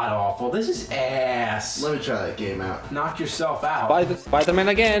god awful. This is ass. Let me try that game out. Knock yourself out. Spider-Man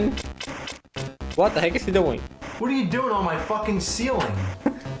again. What the heck is he doing? What are you doing on my fucking ceiling?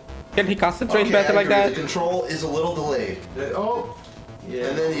 Can he concentrate Okay, better like that? The control is a little delayed. Oh. Yeah.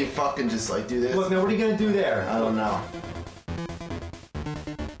 And then you fucking just like do this. Look, now what are you gonna do there? I don't know.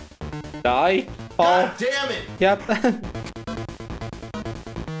 Die? Fall? God damn it! Yep.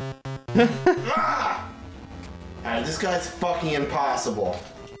 Ah! Alright, this guy's fucking impossible.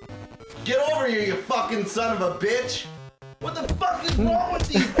 Get over here, you fucking son of a bitch! What the fuck is wrong with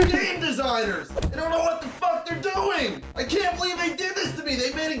these game designers? They don't know what the fuck they're doing! I can't believe they did this to me!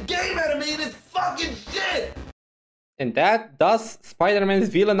 They made a game out of me and it's fucking shit! And thus Spider-Man's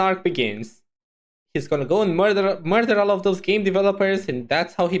villain arc begins. He's gonna go and murder all of those game developers, and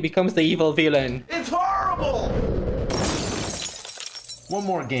that's how he becomes the evil villain. It's horrible! One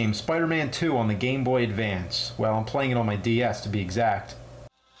more game, Spider-Man 2 on the Game Boy Advance. Well, I'm playing it on my DS to be exact.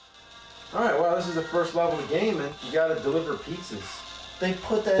 Alright, well, this is the first level of the game, and you gotta deliver pizzas. They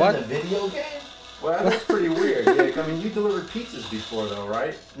put that What? in a video game? Well, that's pretty weird. Yeah, I mean, you delivered pizzas before, though,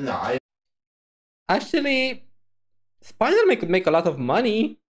 right? No, Actually, Spider-Man could make a lot of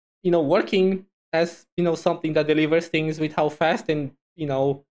money, working as, something that delivers things with how fast and,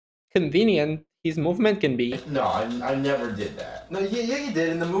 convenient his movement can be. No, I never did that. No, yeah, you did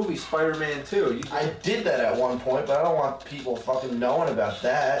in the movie Spider-Man 2. I did that at one point, but I don't want people fucking knowing about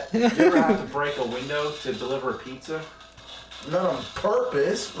that. Did you ever have to break a window to deliver a pizza? Not on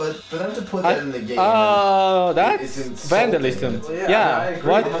purpose, but for them to put that in the game. Oh, that's it's insulting. vandalism. Well, yeah, Yeah, I agree.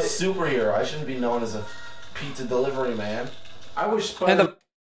 what? I'm a superhero. I shouldn't be known as a pizza delivery man. I wish And Spider-Man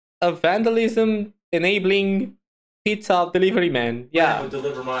a vandalism enabling pizza delivery man. Yeah. would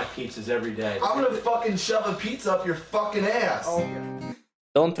deliver my pizzas every day. I'm gonna fucking shove a pizza up your fucking ass. Okay.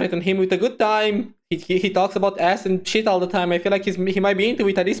 Don't threaten him with a good time. He talks about ass and shit all the time. I feel like he might be into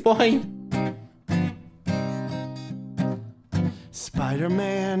it at this point.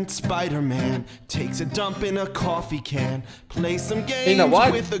 Spider-Man takes a dump in a coffee can. Play some games You know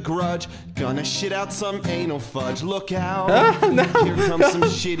what? with a grudge. Gonna shit out some anal fudge. Look out! No. Here comes some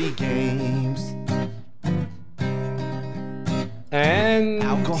shitty games. And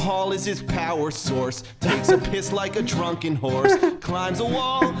Alcohol is his power source. Takes a piss like a drunken horse. Climbs a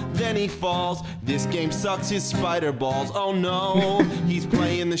wall, then he falls. This game sucks his spider balls. Oh no, he's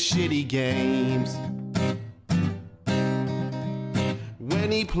playing the shitty games. When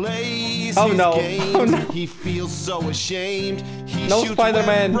he plays Oh his no. games, Oh no. he feels so ashamed. He no shoots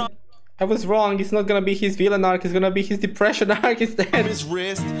Spider-Man. web I was wrong. It's not gonna be his villain arc. It's gonna be his depression arc from instead. his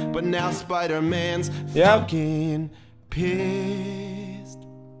wrist, but now Spider-Man's Yep. fucking pissed.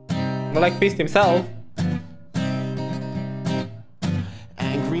 Not like pissed himself.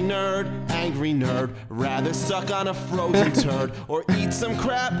 Angry nerd, rather suck on a frozen turd or eat some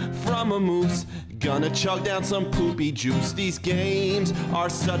crap from a moose. Gonna chug down some poopy juice. These games are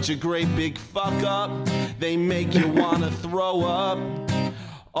such a great big fuck up. They make you wanna throw up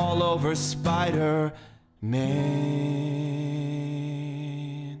all over Spider-Man.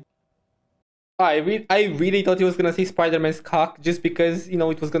 I really thought he was gonna say Spider-Man's cock just because, you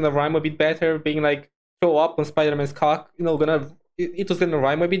know, it was gonna rhyme a bit better, being like, throw up on Spider-Man's cock, you know, it was gonna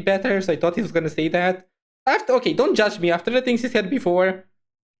rhyme a bit better, so I thought he was gonna say that. Okay, don't judge me. After the things he said before,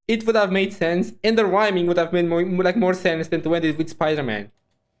 it would have made sense, and the rhyming would have made more sense than to end it with Spider-Man.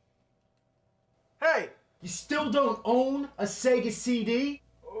 Hey, you still don't own a Sega CD?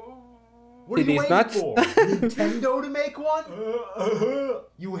 What are you waiting nuts? for? Nintendo to make one?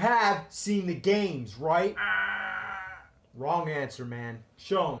 You have seen the games, right? Wrong answer, man.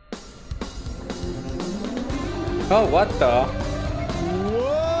 Show 'em. Oh, what the?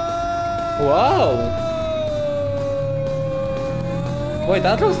 Whoa! Wait,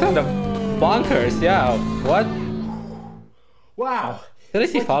 that looks kind of bonkers, yeah. What? Wow. Did I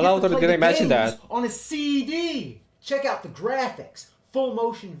see Fallout or did I imagine that? On a CD! Check out the graphics. Full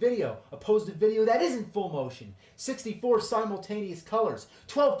motion video, opposed to video that isn't full motion. 64 simultaneous colors.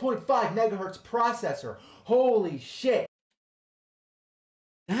 12.5 megahertz processor. Holy shit.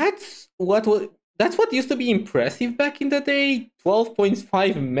 That's what used to be impressive back in the day.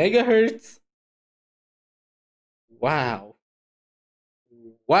 12.5 megahertz. Wow.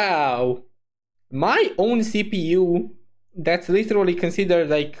 Wow. My own CPU that's literally considered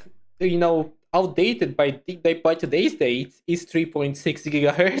like, you know, outdated by today's dates is 3.6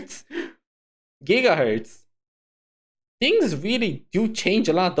 gigahertz. Gigahertz. Things really do change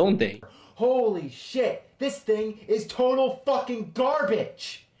a lot, don't they? Holy shit. This thing is total fucking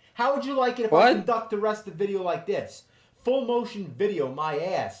garbage. How would you like it if I conduct the rest of the video like this? Full motion video, my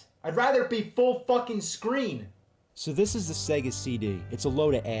ass. I'd rather it be full fucking screen. So this is the Sega CD. It's a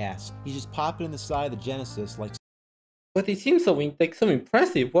load of ass. You just pop it in the side of the Genesis like... But it seems so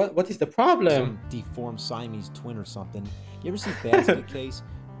impressive. What is the problem? Some deformed Siamese twin or something. You ever see Basket Case?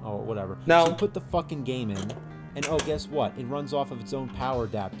 Oh, whatever. No. So you put the fucking game in, and oh, guess what? It runs off of its own power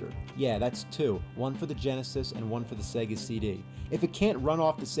adapter. Yeah, that's two. One for the Genesis and one for the Sega CD. If it can't run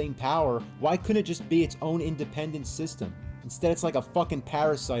off the same power, why couldn't it just be its own independent system? Instead, it's like a fucking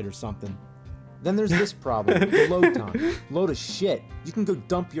parasite or something. Then there's this problem, the load time. Load of shit. You can go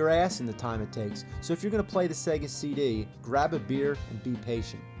dump your ass in the time it takes. So if you're gonna play the Sega CD, grab a beer and be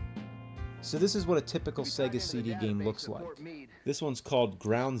patient. So this is what a typical Sega CD game looks like. This one's called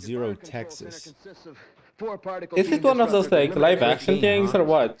Ground Zero Texas. Is it one of those like live action things or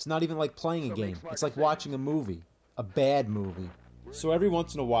what? It's not even like playing a game. It's like watching a movie. A bad movie. So every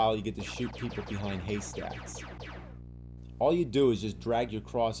once in a while you get to shoot people behind haystacks. All you do is just drag your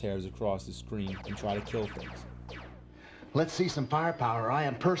crosshairs across the screen and try to kill things. Let's see some firepower. I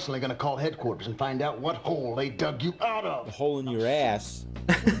am personally going to call headquarters and find out what hole they dug you out of. The hole in your ass.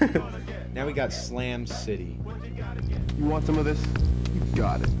 Now we got Slam City. You want some of this? You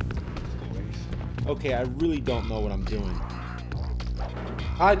got it. Okay, I really don't know what I'm doing.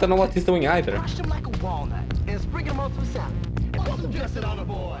 I don't know what he's doing either.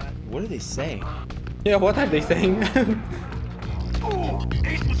 What are they saying? Yeah, what are they saying?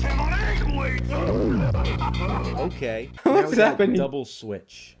 Okay. What's happening? Double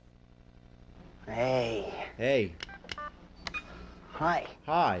switch. Hey. Hey. Hi.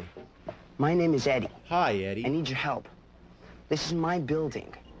 Hi. My name is Eddie. Hi, Eddie. I need your help. This is my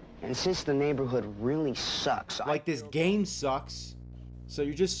building. And since the neighborhood really sucks... Like this game sucks. So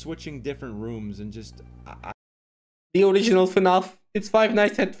you're just switching different rooms and just... The original FNAF. It's Five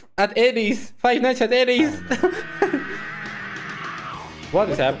Nights at Eddie's. Five Nights at Eddie's. What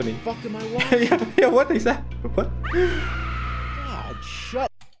is happening? What the fuck am I watching? yeah, what is that? What? God,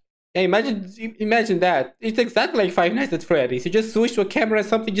 shut. Yeah, imagine that. It's exactly like Five Nights at Freddy's. You just switch to a camera and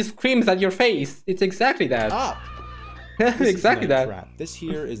something just screams at your face. It's exactly that. Up. Exactly that. Trap. This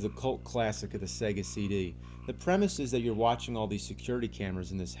here is the cult classic of the Sega CD. The premise is that you're watching all these security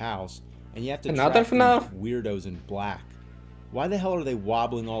cameras in this house, and you have to trap these weirdos in black. Why the hell are they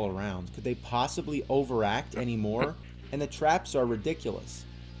wobbling all around? Could they possibly overact anymore? And the traps are ridiculous.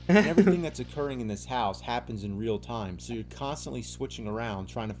 And everything that's occurring in this house happens in real time, so you're constantly switching around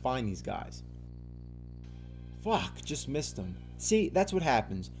trying to find these guys. Fuck, just missed them. See, that's what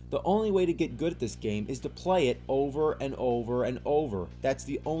happens. The only way to get good at this game is to play it over and over and over. That's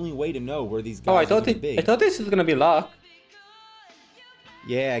the only way to know where these guys are going to be. I thought this was going to be luck.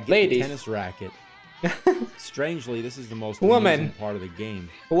 Yeah, get the tennis racket. Strangely, this is the most Woman. amusing part of the game.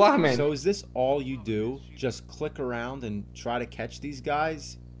 Woman. So is this all you do? Just click around and try to catch these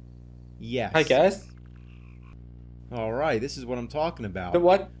guys? Yes. I guess. Alright, this is what I'm talking about. The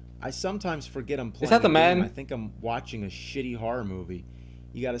what? I sometimes forget I'm playing Is that the man? game. I think I'm watching a shitty horror movie.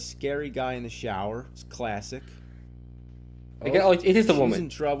 You got a scary guy in the shower. It's classic. Oh, it is the woman. She's in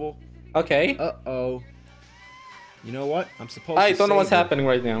trouble. Okay. Uh-oh. You know what? I'm supposed to I don't know what's save her. happening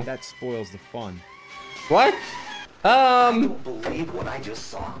right now. That spoils the fun. What? I don't believe what I just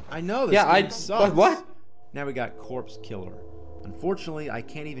saw. I know this Yeah, game sucks. What? Now we got Corpse Killer. Unfortunately, I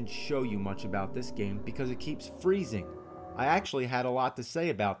can't even show you much about this game because it keeps freezing. I actually had a lot to say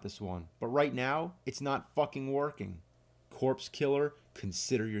about this one, but right now, it's not fucking working. Corpse Killer,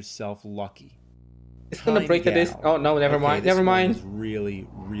 consider yourself lucky. It's gonna break the disc. Oh no, never mind. Never mind. This really,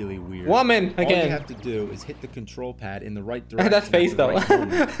 really weird. Woman All again. you have to do is hit the control pad in the right direction. That face at the though. right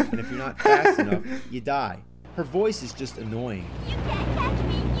moment, and if you're not fast enough, you die. Her voice is just annoying. You can't catch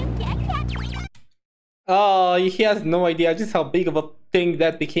me. You can't catch me. Oh, he has no idea just how big of a thing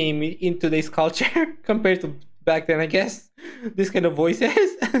that became in today's culture compared to back then, I guess. This kind of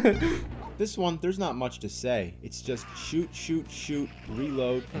voices. This one, there's not much to say. It's just shoot, shoot, shoot,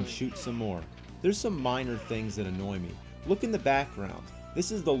 reload, and shoot some more. There's some minor things that annoy me. Look in the background.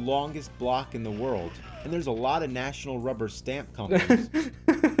 This is the longest block in the world, and there's a lot of national rubber stamp companies.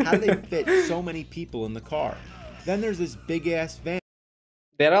 How do they fit so many people in the car? Then there's this big-ass van.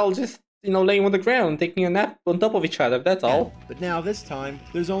 They're all just, you know, laying on the ground, taking a nap on top of each other, that's all. But now this time,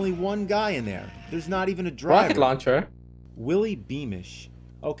 there's only one guy in there. There's not even a driver. Rocket launcher. Willie Beamish.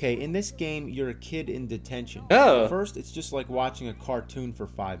 Okay, in this game, you're a kid in detention. Oh. First, it's just like watching a cartoon for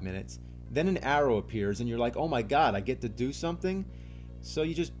 5 minutes. Then an arrow appears and you're like, oh my god, I get to do something? So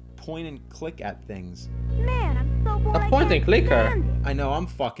you just point and click at things. Man, I'm so bored. A point and clicker. I know, I'm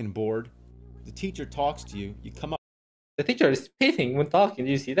fucking bored. The teacher talks to you, you come up The teacher is spitting when talking,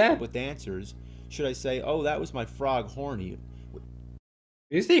 do you see that? with answers. Should I say, oh, that was my frog horny? Did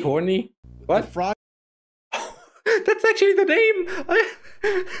you say horny? The What? frog's That's actually the name!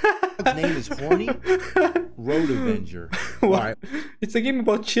 name is Horny? Road Avenger. What? Alright. It's a game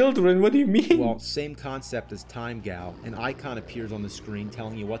about children, what do you mean? Well, same concept as Time Gal. An icon appears on the screen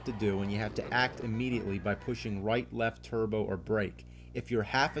telling you what to do, and you have to act immediately by pushing right, left, turbo, or brake. If you're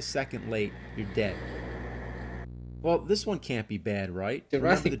half a second late, you're dead. Well, this one can't be bad, right?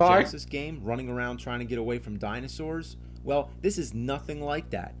 Remember the Park? Genesis game, running around trying to get away from dinosaurs? Well, this is nothing like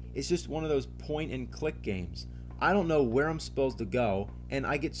that. It's just one of those point-and-click games. I don't know where I'm supposed to go, and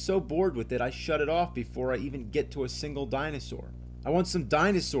I get so bored with it I shut it off before I even get to a single dinosaur. I want some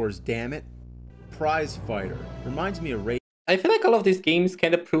dinosaurs, damn it. Prize Fighter. Reminds me of I feel like all of these games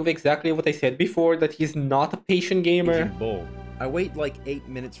kind of prove exactly what I said before, that he's not a patient gamer. Raging Bull. I wait like 8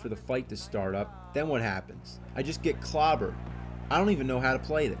 minutes for the fight to start up, then what happens? I just get clobbered. I don't even know how to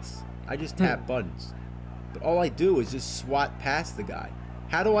play this. I just tap buttons. But all I do is just swat past the guy.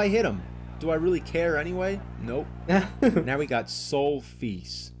 How do I hit him? Do I really care anyway? Nope. Now we got Soul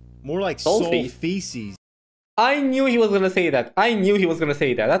Feast. More like Soul Feces. I knew he was gonna say that. I knew he was gonna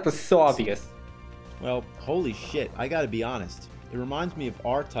say that. That was so obvious. Well, holy shit, I gotta be honest. It reminds me of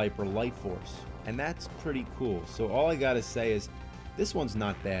R-Type or Light Force. And that's pretty cool. So all I gotta say is, this one's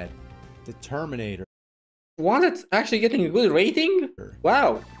not bad. The Terminator. One that's actually getting a good rating?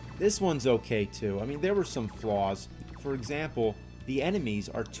 Wow. This one's okay too. I mean, there were some flaws. For example, the enemies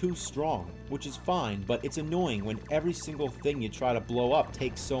are too strong, which is fine, but it's annoying when every single thing you try to blow up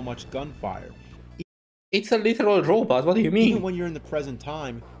takes so much gunfire. It's a literal robot, what do you mean? Even when you're in the present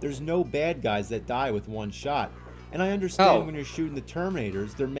time, there's no bad guys that die with one shot. And I understand when you're shooting the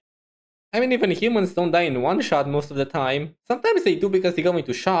Terminators, they're... I mean, even humans don't die in one shot most of the time. Sometimes they do because they go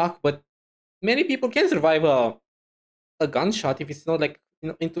into shock, but many people can survive a gunshot if it's not like, you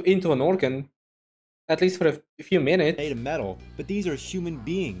know, into an organ. At least for a few minutes. Made of metal, but these are human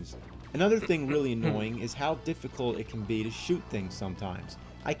beings. Another thing really annoying is how difficult it can be to shoot things sometimes.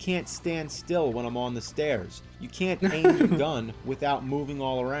 I can't stand still when I'm on the stairs. You can't aim your gun without moving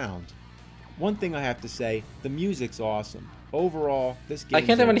all around. One thing I have to say, the music's awesome. Overall, this game. I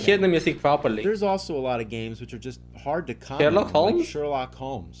can't even hear the music properly. There's also a lot of games which are just hard to comment Sherlock Holmes? like Sherlock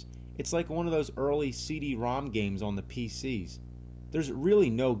Holmes. It's like one of those early CD-ROM games on the PCs. There's really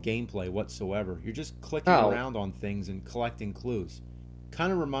no gameplay whatsoever. You're just clicking around on things and collecting clues.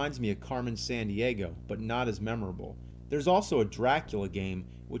 Kinda reminds me of Carmen Sandiego, but not as memorable. There's also a Dracula game,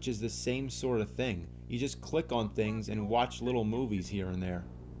 which is the same sort of thing. You just click on things and watch little movies here and there.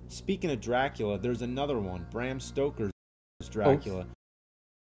 Speaking of Dracula, there's another one, Bram Stoker's Dracula.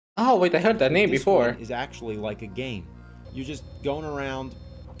 Oh wait, I heard that name This before. one is actually like a game. You're just going around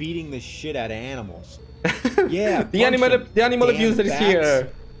beating the shit out of animals. Yeah, the animal abuser is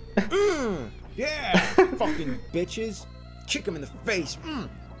here. Yeah, fucking bitches. Kick them in the face.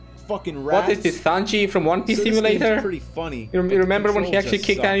 Fucking rats. What is this, Sanji from One Piece Simulator? Pretty funny. You remember when he actually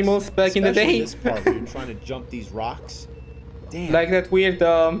kicked animals back in the day? This part where you're trying to jump these rocks. Damn. Like that weird,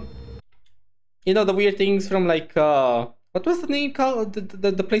 you know, the weird things from like, what was the name called?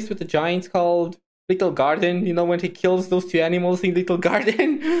 The place with the giants called Little Garden. You know, when he kills those two animals in Little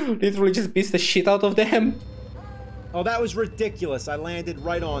Garden, literally just beats the shit out of them. Oh, that was ridiculous. I landed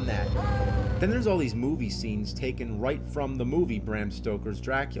right on that. Then there's all these movie scenes taken right from the movie Bram Stoker's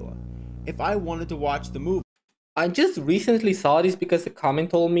Dracula. If I wanted to watch the movie... I just recently saw this because a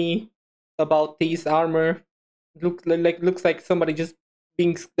comment told me about this armor. Looks like somebody just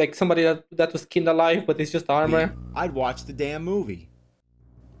being like somebody that was skinned alive, but it's just armor. I'd watch the damn movie.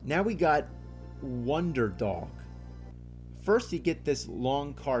 Now we got Wonder Dog. First you get this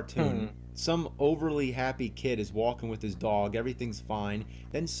long cartoon. Some overly happy kid is walking with his dog, everything's fine.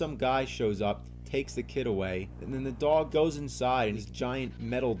 Then some guy shows up, takes the kid away, and then the dog goes inside and his giant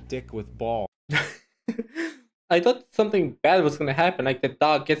metal dick with balls. I thought something bad was gonna happen, like the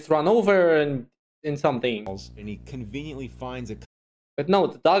dog gets run over and something. And he conveniently finds a... But no,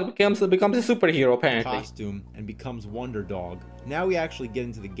 the dog becomes a superhero apparently. Costume and becomes Wonder Dog. Now we actually get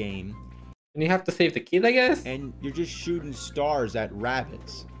into the game. And you have to save the kid, I guess? And you're just shooting stars at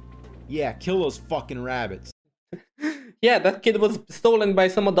rabbits. Yeah, kill those fucking rabbits. Yeah, that kid was stolen by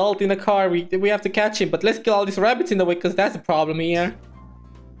some adult in a car. We have to catch him, but let's kill all these rabbits in the way, because that's a problem here.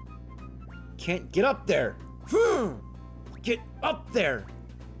 Can't get up there. Get up there.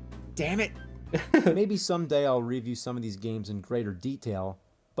 Damn it. Maybe someday I'll review some of these games in greater detail,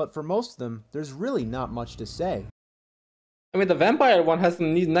 but for most of them, there's really not much to say. I mean, the vampire one has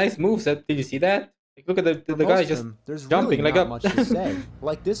some nice moves. Did you see that? Like, look at the guy just there's jumping really like not up. much to say.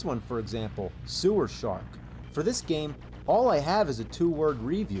 Like this one, for example, Sewer Shark. For this game, all I have is a 2-word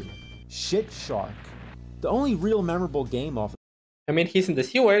review. Shit Shark. The only real memorable game off... I mean, he's in the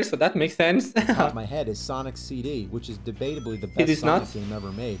sewer, so that makes sense. Top of my head is Sonic CD, which is debatably the best Sonic game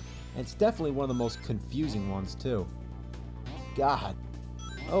ever made. And it's definitely one of the most confusing ones, too. God.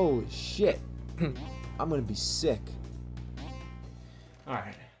 Oh, shit. I'm gonna be sick.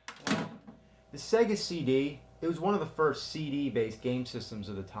 Alright. The Sega CD, it was one of the first CD-based game systems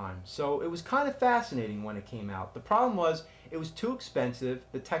of the time, so it was kind of fascinating when it came out. The problem was, it was too expensive,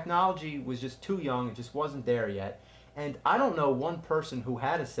 the technology was just too young, it just wasn't there yet, and I don't know one person who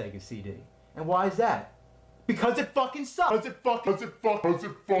had a Sega CD. And why is that? Because it fucking sucks! Because it fucking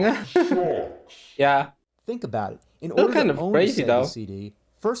sucks! Yeah. Think about it. In order kind to of own crazy, a Sega though. CD,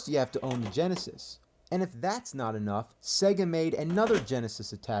 first you have to own the Genesis. And if that's not enough, Sega made another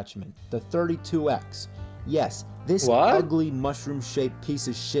Genesis attachment, the 32X. Yes, this ugly mushroom-shaped piece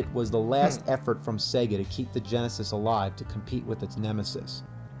of shit was the last effort from Sega to keep the Genesis alive to compete with its nemesis.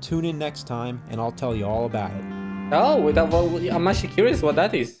 Tune in next time, and I'll tell you all about it. Oh, I'm actually curious what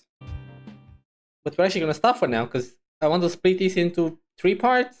that is. But we're actually gonna stop for now, because I want to split this into 3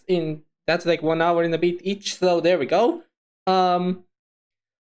 parts. That's like 1 hour and a bit each, so there we go.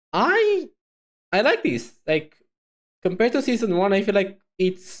 I like this. Like, compared to Season 1, I feel like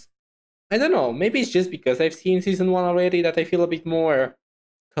it's... I don't know, maybe it's just because I've seen Season 1 already that I feel a bit more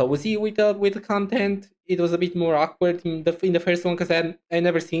cozy with the content. It was a bit more awkward in the first one, because I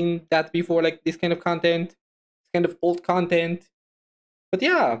never seen that before, like this kind of content. Kind of old content. But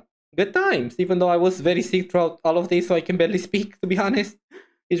yeah, good times, even though I was very sick throughout all of this, so I can barely speak, to be honest.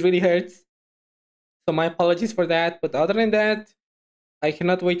 It really hurts. So my apologies for that, but other than that, I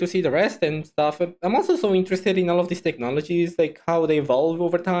cannot wait to see the rest and stuff. I'm also so interested in all of these technologies, like how they evolve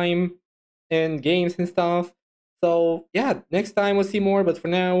over time, and games and stuff. So yeah, next time we'll see more, but for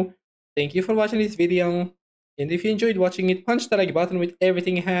now, thank you for watching this video. And if you enjoyed watching it, punch the like button with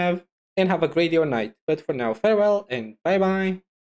everything you have, and have a great day or night. But for now, farewell and bye bye.